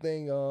beautiful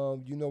thing.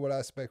 You know what I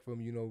expect from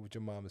you. You know what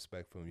your mom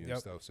expect from you and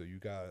stuff. So you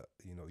got,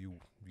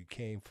 you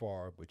came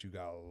far, but you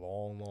got a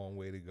long, long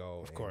way to go.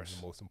 Of course.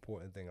 The most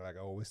important thing, like I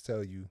always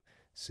tell you,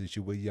 since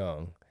you were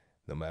young,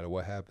 no matter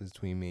what happens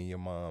between me and your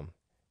mom,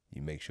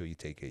 you make sure you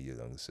take care of your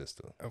younger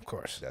sister. Of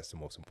course. That's the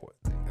most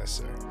important thing. Yes,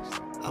 sir.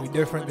 We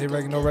different. They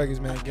no regulars,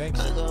 man.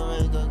 Gangsta. I ain't gonna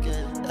really go get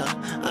it.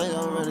 I ain't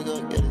gonna really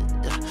go get it.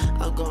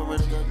 I'm gonna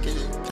really go get it.